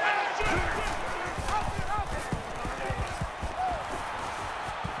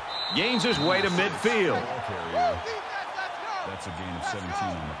 Gains his way to midfield. Ball carrier. That's a gain of 17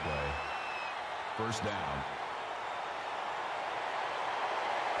 on the play. 1st down.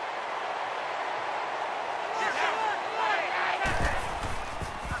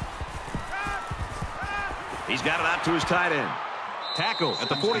 He's got it out to his tight end. Tackle at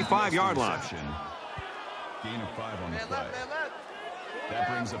the 45-yard line. Gain of 5 on the play. That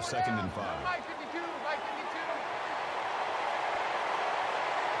brings up 2nd and 5.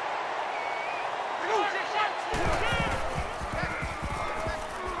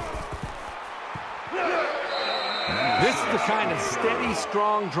 This is the kind of steady,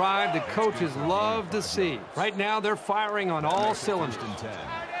 strong drive that coaches love to see. Right now, they're firing on all cylinders.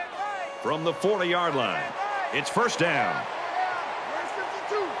 From the 40-yard line, it's first down.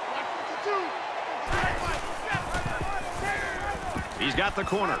 He's got the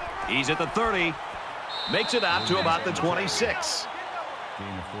corner. He's at the 30. Makes it out to about the 26. Gain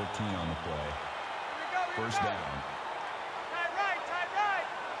of 14 on the play. First down.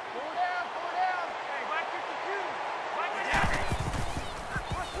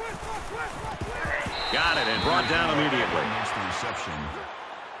 Got it and brought down immediately. Makes the reception.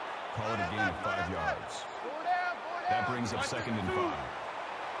 Call it a gain of 5 yards. That brings up 2nd and 5.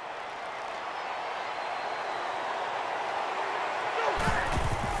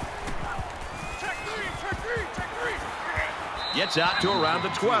 Gets out to around the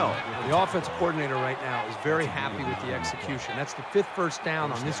 12. The offensive coordinator right now is very happy with the execution. That's the 5th first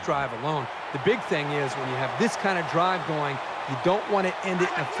down on this drive alone. The big thing is when you have this kind of drive going, you don't want to end it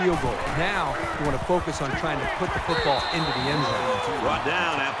in a field goal. Now you want to focus on trying to put the football into the end zone. Brought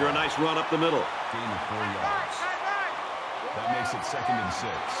down after a nice run up the middle. Gain of 4 yards. That makes it 2nd and 6.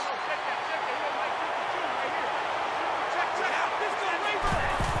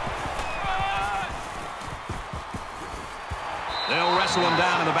 They'll wrestle him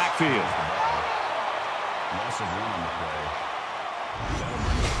down in the backfield. Loss of 1 on the play. That'll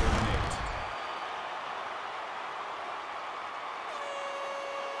bring up 3rd and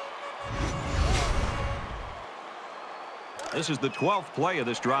 8. This is the 12th play of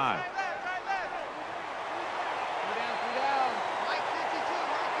this drive.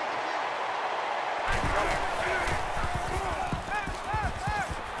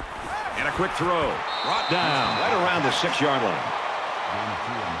 And a quick throw. Brought down right around the 6-yard line. Gain of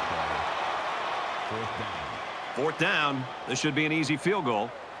 2 on the play. 4th down. 4th down. This should be an easy field goal.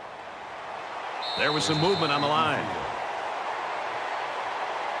 There was some movement on the line.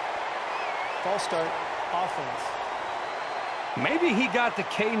 False start, offense. Maybe he got the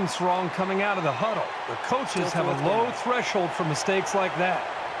cadence wrong coming out of the huddle. The coaches have a low threshold for mistakes like that.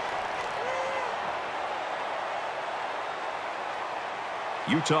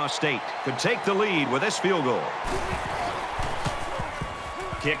 Utah State could take the lead with this field goal.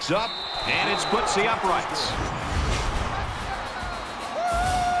 Kicks up, and it splits the uprights.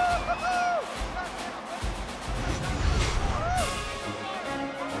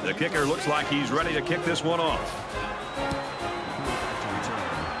 The kicker looks like he's ready to kick this one off.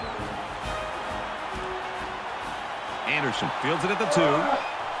 Anderson fields it at the 2.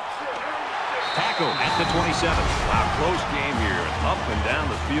 Tackle at the 27. Wow, close game here. Up and down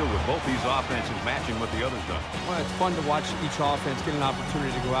the field with both these offenses matching what the others done. Well, it's fun to watch each offense get an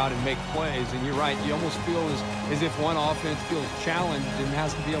opportunity to go out and make plays. And you're right, you almost feel as if one offense feels challenged and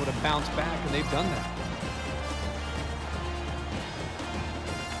has to be able to bounce back, and they've done that.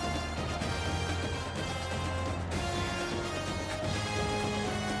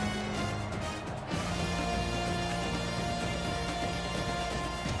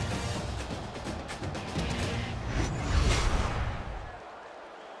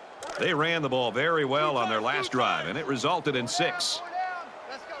 They ran the ball very well on their last drive, and it resulted in 6.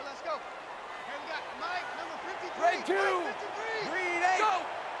 Let's go, let's go. Okay, we got Mike, number 53. Green 2. Green 8. Go.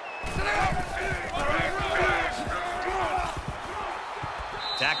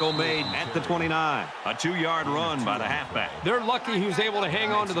 Tackle made at the 29. A 2-yard run by the halfback. They're lucky he was able to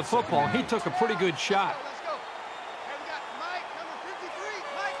hang on to the football. He took a pretty good shot. Let's go. Okay, we got Mike, number 53.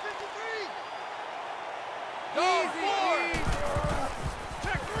 Mike, 53.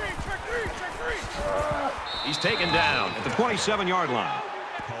 He's taken down at the 27-yard line.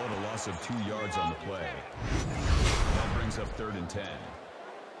 Call it a loss of 2 yards on the play. That brings up 3rd and 10.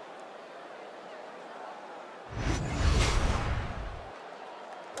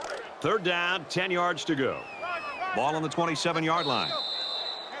 Third down, 10 yards to go. Ball on the 27-yard line.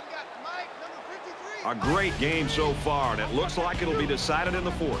 A great game so far, and it looks like it'll be decided in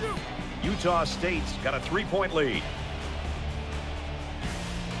the 4th. Utah State's got a 3-point lead.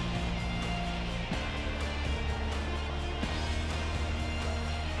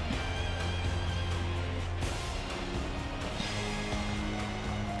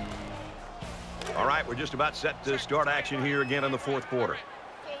 All right, we're just about set to start action here again in the 4th quarter.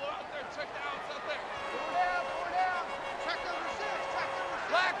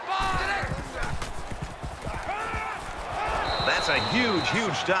 a huge,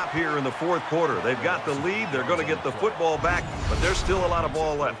 huge stop here in the fourth quarter. They've got the lead. They're going to get the football back, but there's still a lot of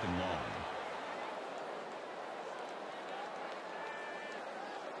ball left.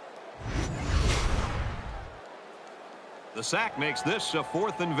 The sack makes this a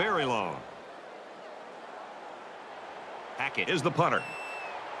 4th and very long. Hackett is the punter.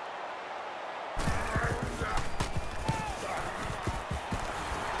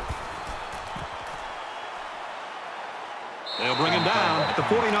 They'll bring him down at the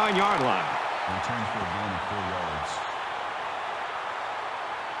 49-yard line. Return for a gain of 4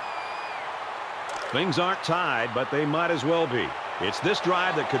 yards. Things aren't tied, but they might as well be. It's this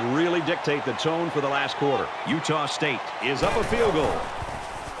drive that could really dictate the tone for the last quarter. Utah State is up a field goal.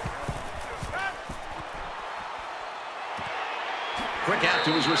 Quick out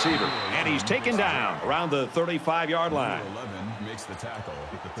to his receiver, and he's taken down around the 35-yard line. 11 makes the tackle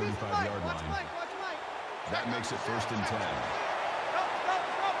at the 35-yard line. That makes it 1st and 10.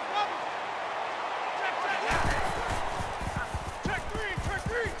 Check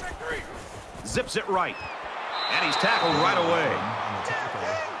three. Zips it right, and he's tackled right away. On the tackle.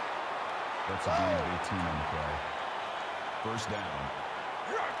 That's a gain of 18 on the play. 1st down.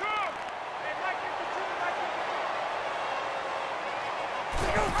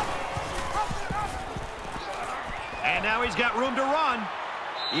 And now he's got room to run.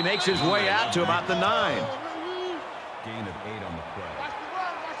 He makes his way out to about the 9. Gain of 8 on the play.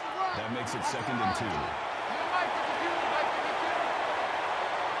 That makes it 2nd and 2.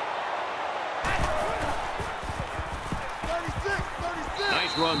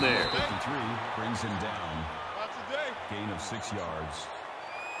 Nice run there. 53 brings him down. Gain of 6 yards.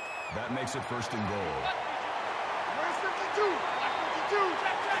 That makes it 1st and goal.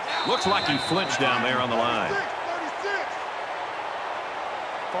 Looks like he flinched down there on the line.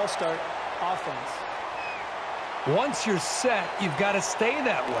 False start, offense. Once you're set, you've got to stay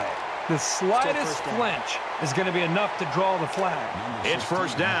that way. The slightest flinch is going to be enough to draw the flag. It's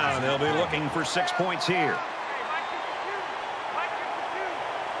 1st down. They'll be looking for 6 points here.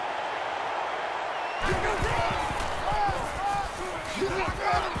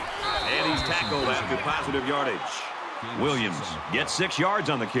 And he's tackled after positive yardage. Williams gets 6 yards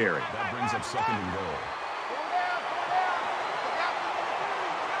on the carry. That brings up 2nd and goal.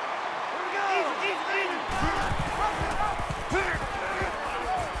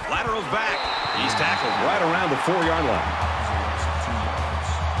 Laterals back. He's tackled right around the 4-yard line.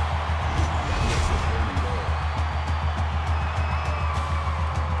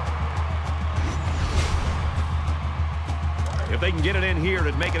 If they can get it in here,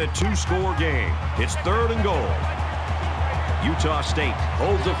 it'd make it a 2-score game. It's 3rd and goal. Utah State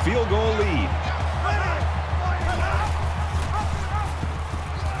holds a field goal lead.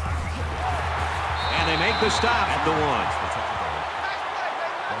 And they make the stop at the 1.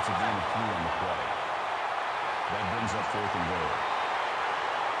 That's a gain of 3 on the play. That brings up 4th and goal.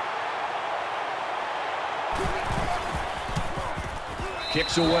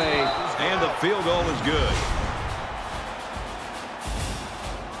 Kicks away, and the field goal is good.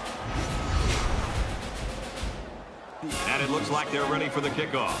 And it looks like they're ready for the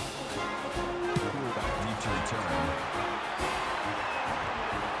kickoff. Quarterback deep to return.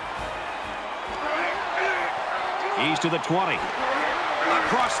 He's to the 20.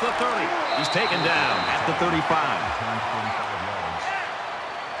 Across the 30. He's taken down at the 35.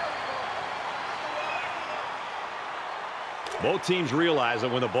 Both teams realize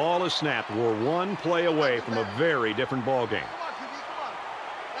that when the ball is snapped, we're 1 play away from a very different ball game.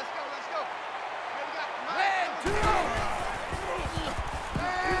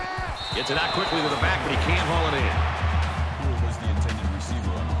 Gets it out quickly to the back, but he can't haul it in. Who was the intended receiver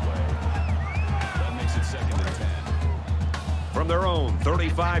on the play? That makes it 2nd and 10. From their own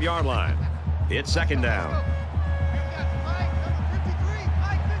 35-yard line, it's 2nd down.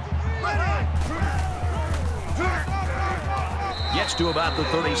 Gets to about the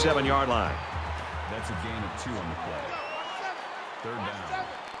 37-yard line. That's a gain of 2 on the play. 3rd down.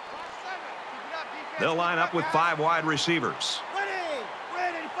 They'll line up with 5 wide receivers.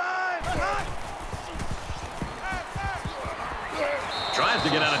 Tries to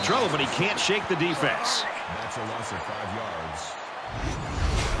get out of trouble, but he can't shake the defense. That's a loss of 5 yards.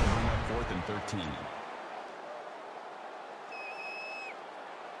 That'll bring up 4th and 13.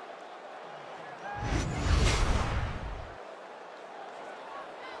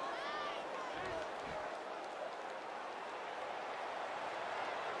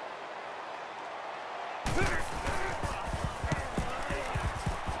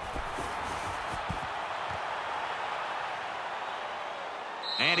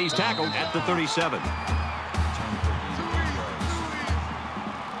 And he's tackled at the 37.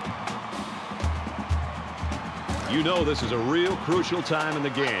 You know this is a real crucial time in the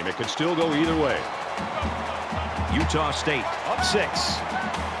game. It could still go either way. Utah State up 6.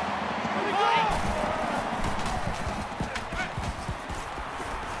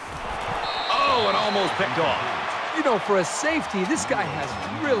 Oh, it almost picked off. You know, for a safety, this guy has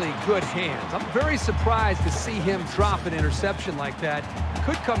really good hands. I'm very surprised to see him drop an interception like that.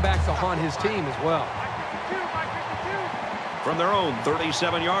 Could come back to haunt his team as well. From their own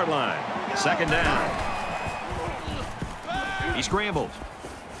 37-yard line. 2nd down. He scrambled.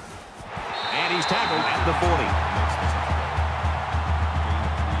 And he's tackled at the 40.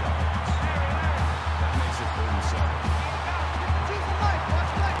 That makes it 3rd and 7.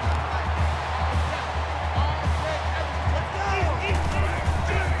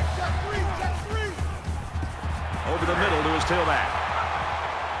 Over the middle to his tailback.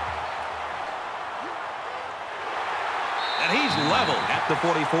 And he's leveled at the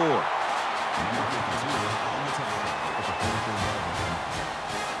 44.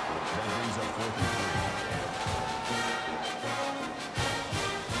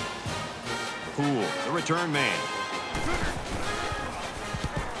 Poole, the return man.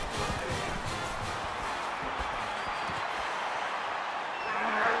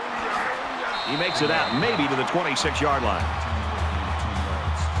 He makes it out maybe to the 26-yard line.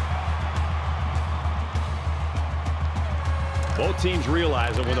 Both teams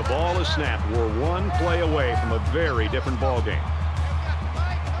realize that when the ball is snapped, we're one play away from a very different ball game.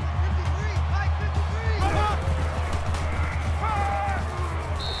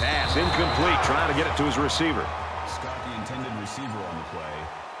 Pass incomplete, trying to get it to his receiver. Scott, the intended receiver on the play.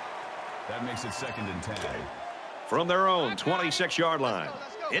 That makes it 2nd and 10. From their own 26-yard line,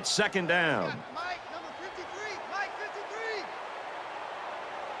 it's 2nd down.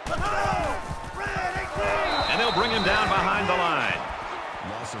 And they'll bring him down behind the line.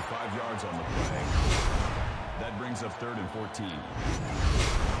 Loss of 5 yards on the play. That brings up 3rd and 14.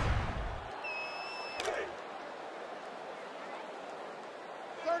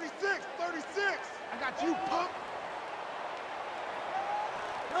 I got you, punk.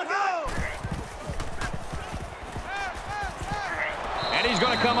 Let's go. And he's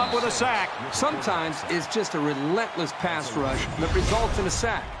going to come up with a sack. Sometimes it's just a relentless pass rush that results in a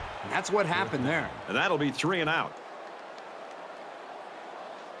sack. And that's what happened there. And that'll be 3 and out.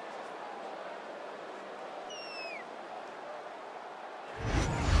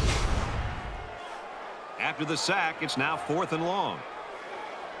 After the sack, it's now 4th and long.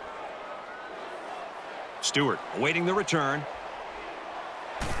 Stewart awaiting the return.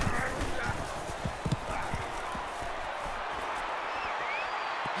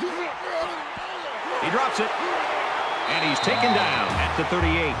 He drops it. And he's taken down at the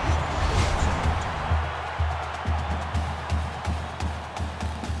 38.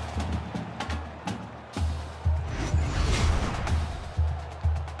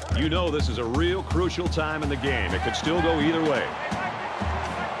 You know this is a real crucial time in the game. It could still go either way.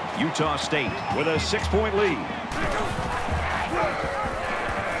 Utah State with a 6-point lead.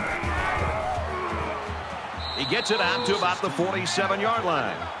 He gets it out to about the 47-yard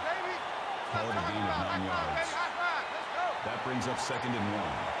line. Call it a gain of 9 yards. That brings up 2nd and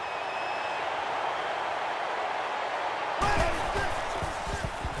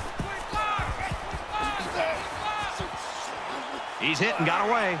 1. He's hit and got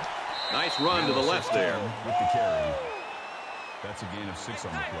away. Nice run to the left there. With the carry. That's a gain of 6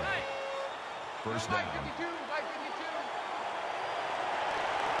 on the play. 1st down.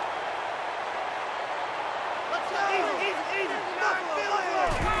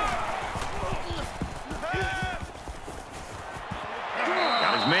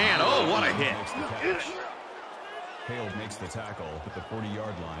 Got his man. Oh, what a hit. Hale makes the tackle at the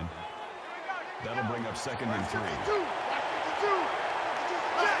 40-yard line. That'll bring up 2nd and 3.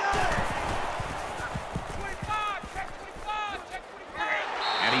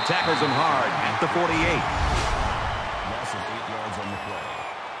 And he tackles him hard at the 48. Loss of 8 yards on the play.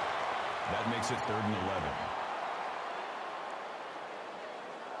 That makes it 3rd and 11.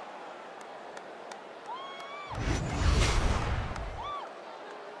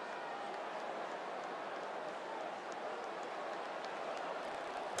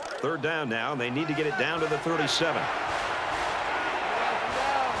 Third down now, and they need to get it down to the 37.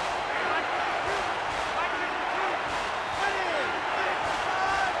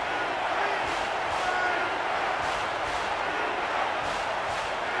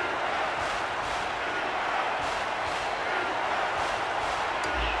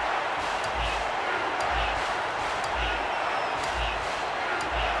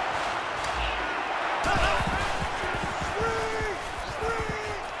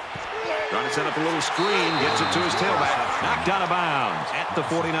 to set up a little screen. Gets it to his tailback. Knocked out of bounds at the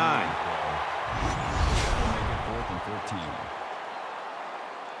 49. That'll make it 4th and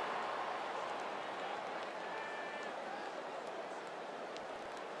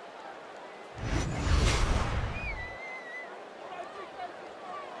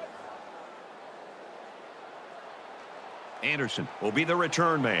 14. Anderson will be the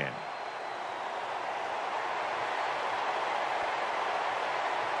return man.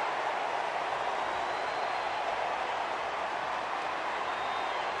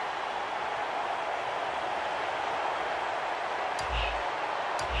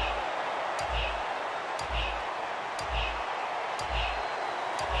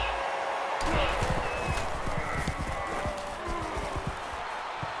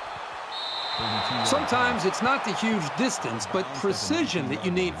 Sometimes it's not the huge distance, but precision that you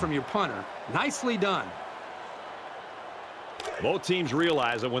need from your punter. Nicely done. Both teams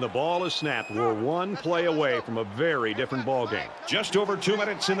realize that when the ball is snapped, we're one play away from a very different ball game. Just over 2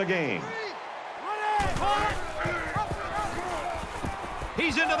 minutes in the game.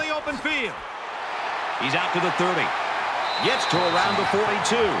 He's into the open field. He's out to the 30. Gets to around the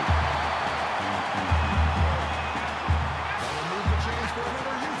 42.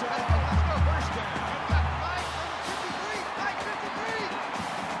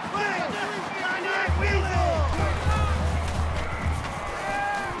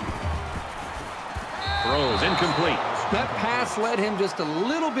 Throws incomplete. That pass led him just a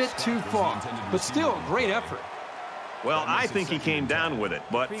little bit too far, but still a great effort. Well, I think he came down with it,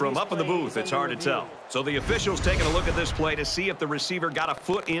 but from up in the booth, it's hard to tell. So the official's taking a look at this play to see if the receiver got a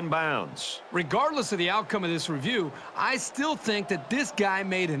foot in bounds. Regardless of the outcome of this review, I still think that this guy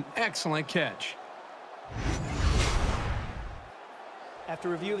made an excellent catch. After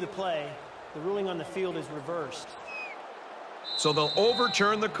review of the play, the ruling on the field is reversed. So they'll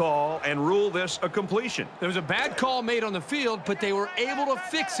overturn the call and rule this a completion. There was a bad call made on the field, but they were able to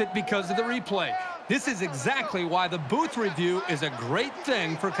fix it because of the replay. This is exactly why the booth review is a great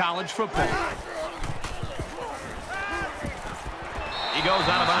thing for college football. He goes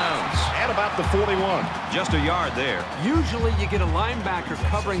out of bounds at about the 41. Just a yard there. Usually you get a linebacker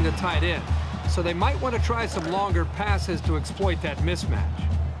covering the tight end, so they might want to try some longer passes to exploit that mismatch.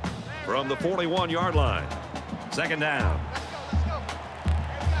 From the 41-yard line, second down.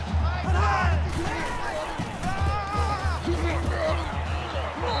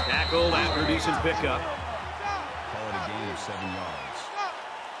 Tackled after a decent pickup. Call it a gain of 7 yards.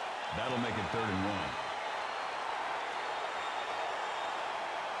 That'll make it 3rd and 1.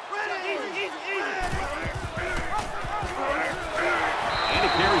 And he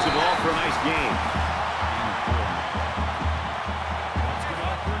carries the ball for a nice gain.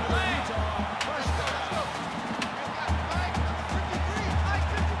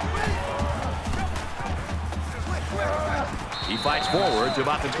 He fights forward to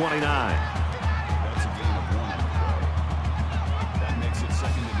about the 29. That's a gain of 1 on the play. That makes it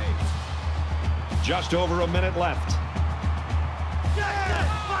 2nd and 8. Just over a minute left.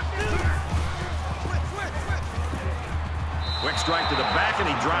 Quick strike to the back, and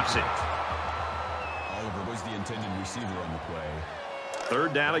he drops it. Oliver was the intended receiver on the play.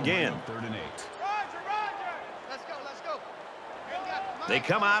 Third down again. 3rd and 8. Let's go, let's go. They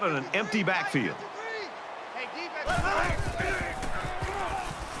come out in an empty backfield. Hey, defense.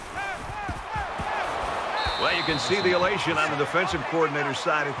 Well, you can see the elation on the defensive coordinator's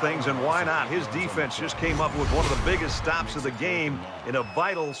side of things, and why not? His defense just came up with one of the biggest stops of the game in a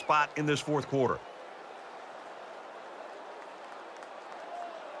vital spot in this fourth quarter.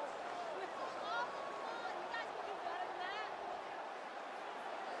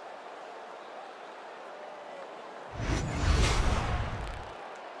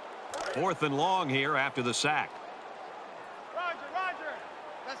 Fourth and long here after the sack. Roger, Roger.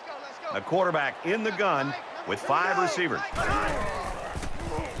 Let's go, let's go. A quarterback in the gun with 5 receivers. Well,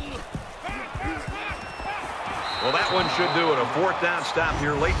 that one should do it. A 4th down stop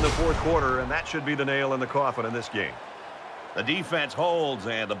here late in the fourth quarter, and that should be the nail in the coffin in this game. The defense holds,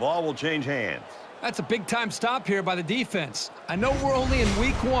 and the ball will change hands. That's a big-time stop here by the defense. I know we're only in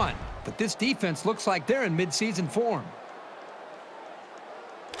week 1, but this defense looks like they're in midseason form.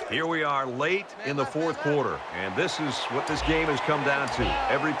 Here we are late in the fourth quarter, and this is what this game has come down to.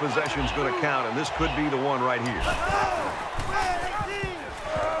 Every possession is going to count, and this could be the one right here.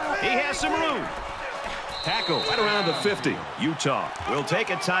 He has some room. Tackle right around the 50. Utah will take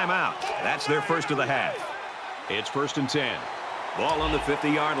a timeout. That's their first of the half. It's 1st and 10. Ball on the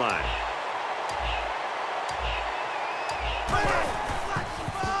 50-yard line.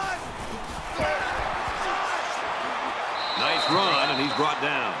 Nice run, and he's brought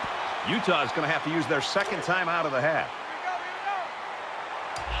down. Utah is going to have to use their second timeout of the half.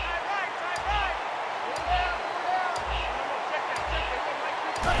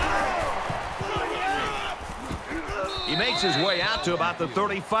 He makes his way out to about the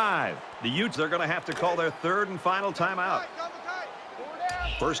 35. The Utes are going to have to call their third and final timeout.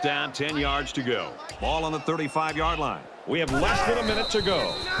 First down, 10 yards to go. Ball on the 35-yard line. We have less than a minute to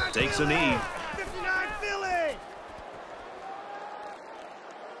go. Takes a knee. 59 Philly.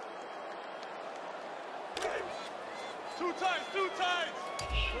 Two times.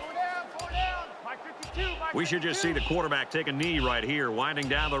 Four down. Mike 52. We should just see the quarterback take a knee right here, winding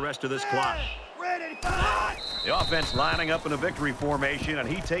down the rest of this clock. Red 85. The offense lining up in a victory formation, and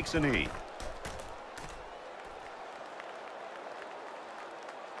he takes a knee.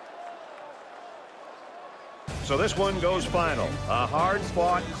 So this one goes final. A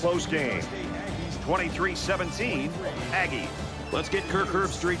hard-fought, close game. 23-17, Aggies. Let's get Kirk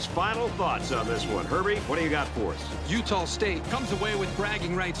Herbstreit's final thoughts on this one. Herbie, what do you got for us? Utah State comes away with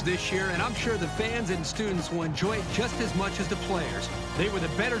bragging rights this year, and I'm sure the fans and students will enjoy it just as much as the players. They were the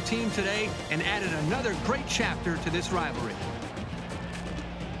better team today and added another great chapter to this rivalry.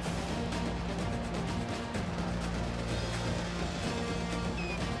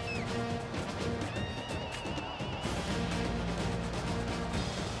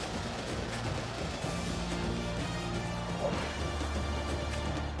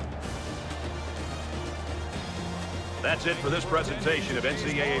 That's it for this presentation of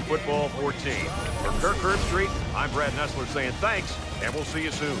NCAA Football 14. For Kirk Herbstreit, I'm Brad Nessler saying thanks, and we'll see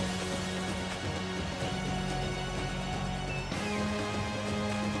you soon.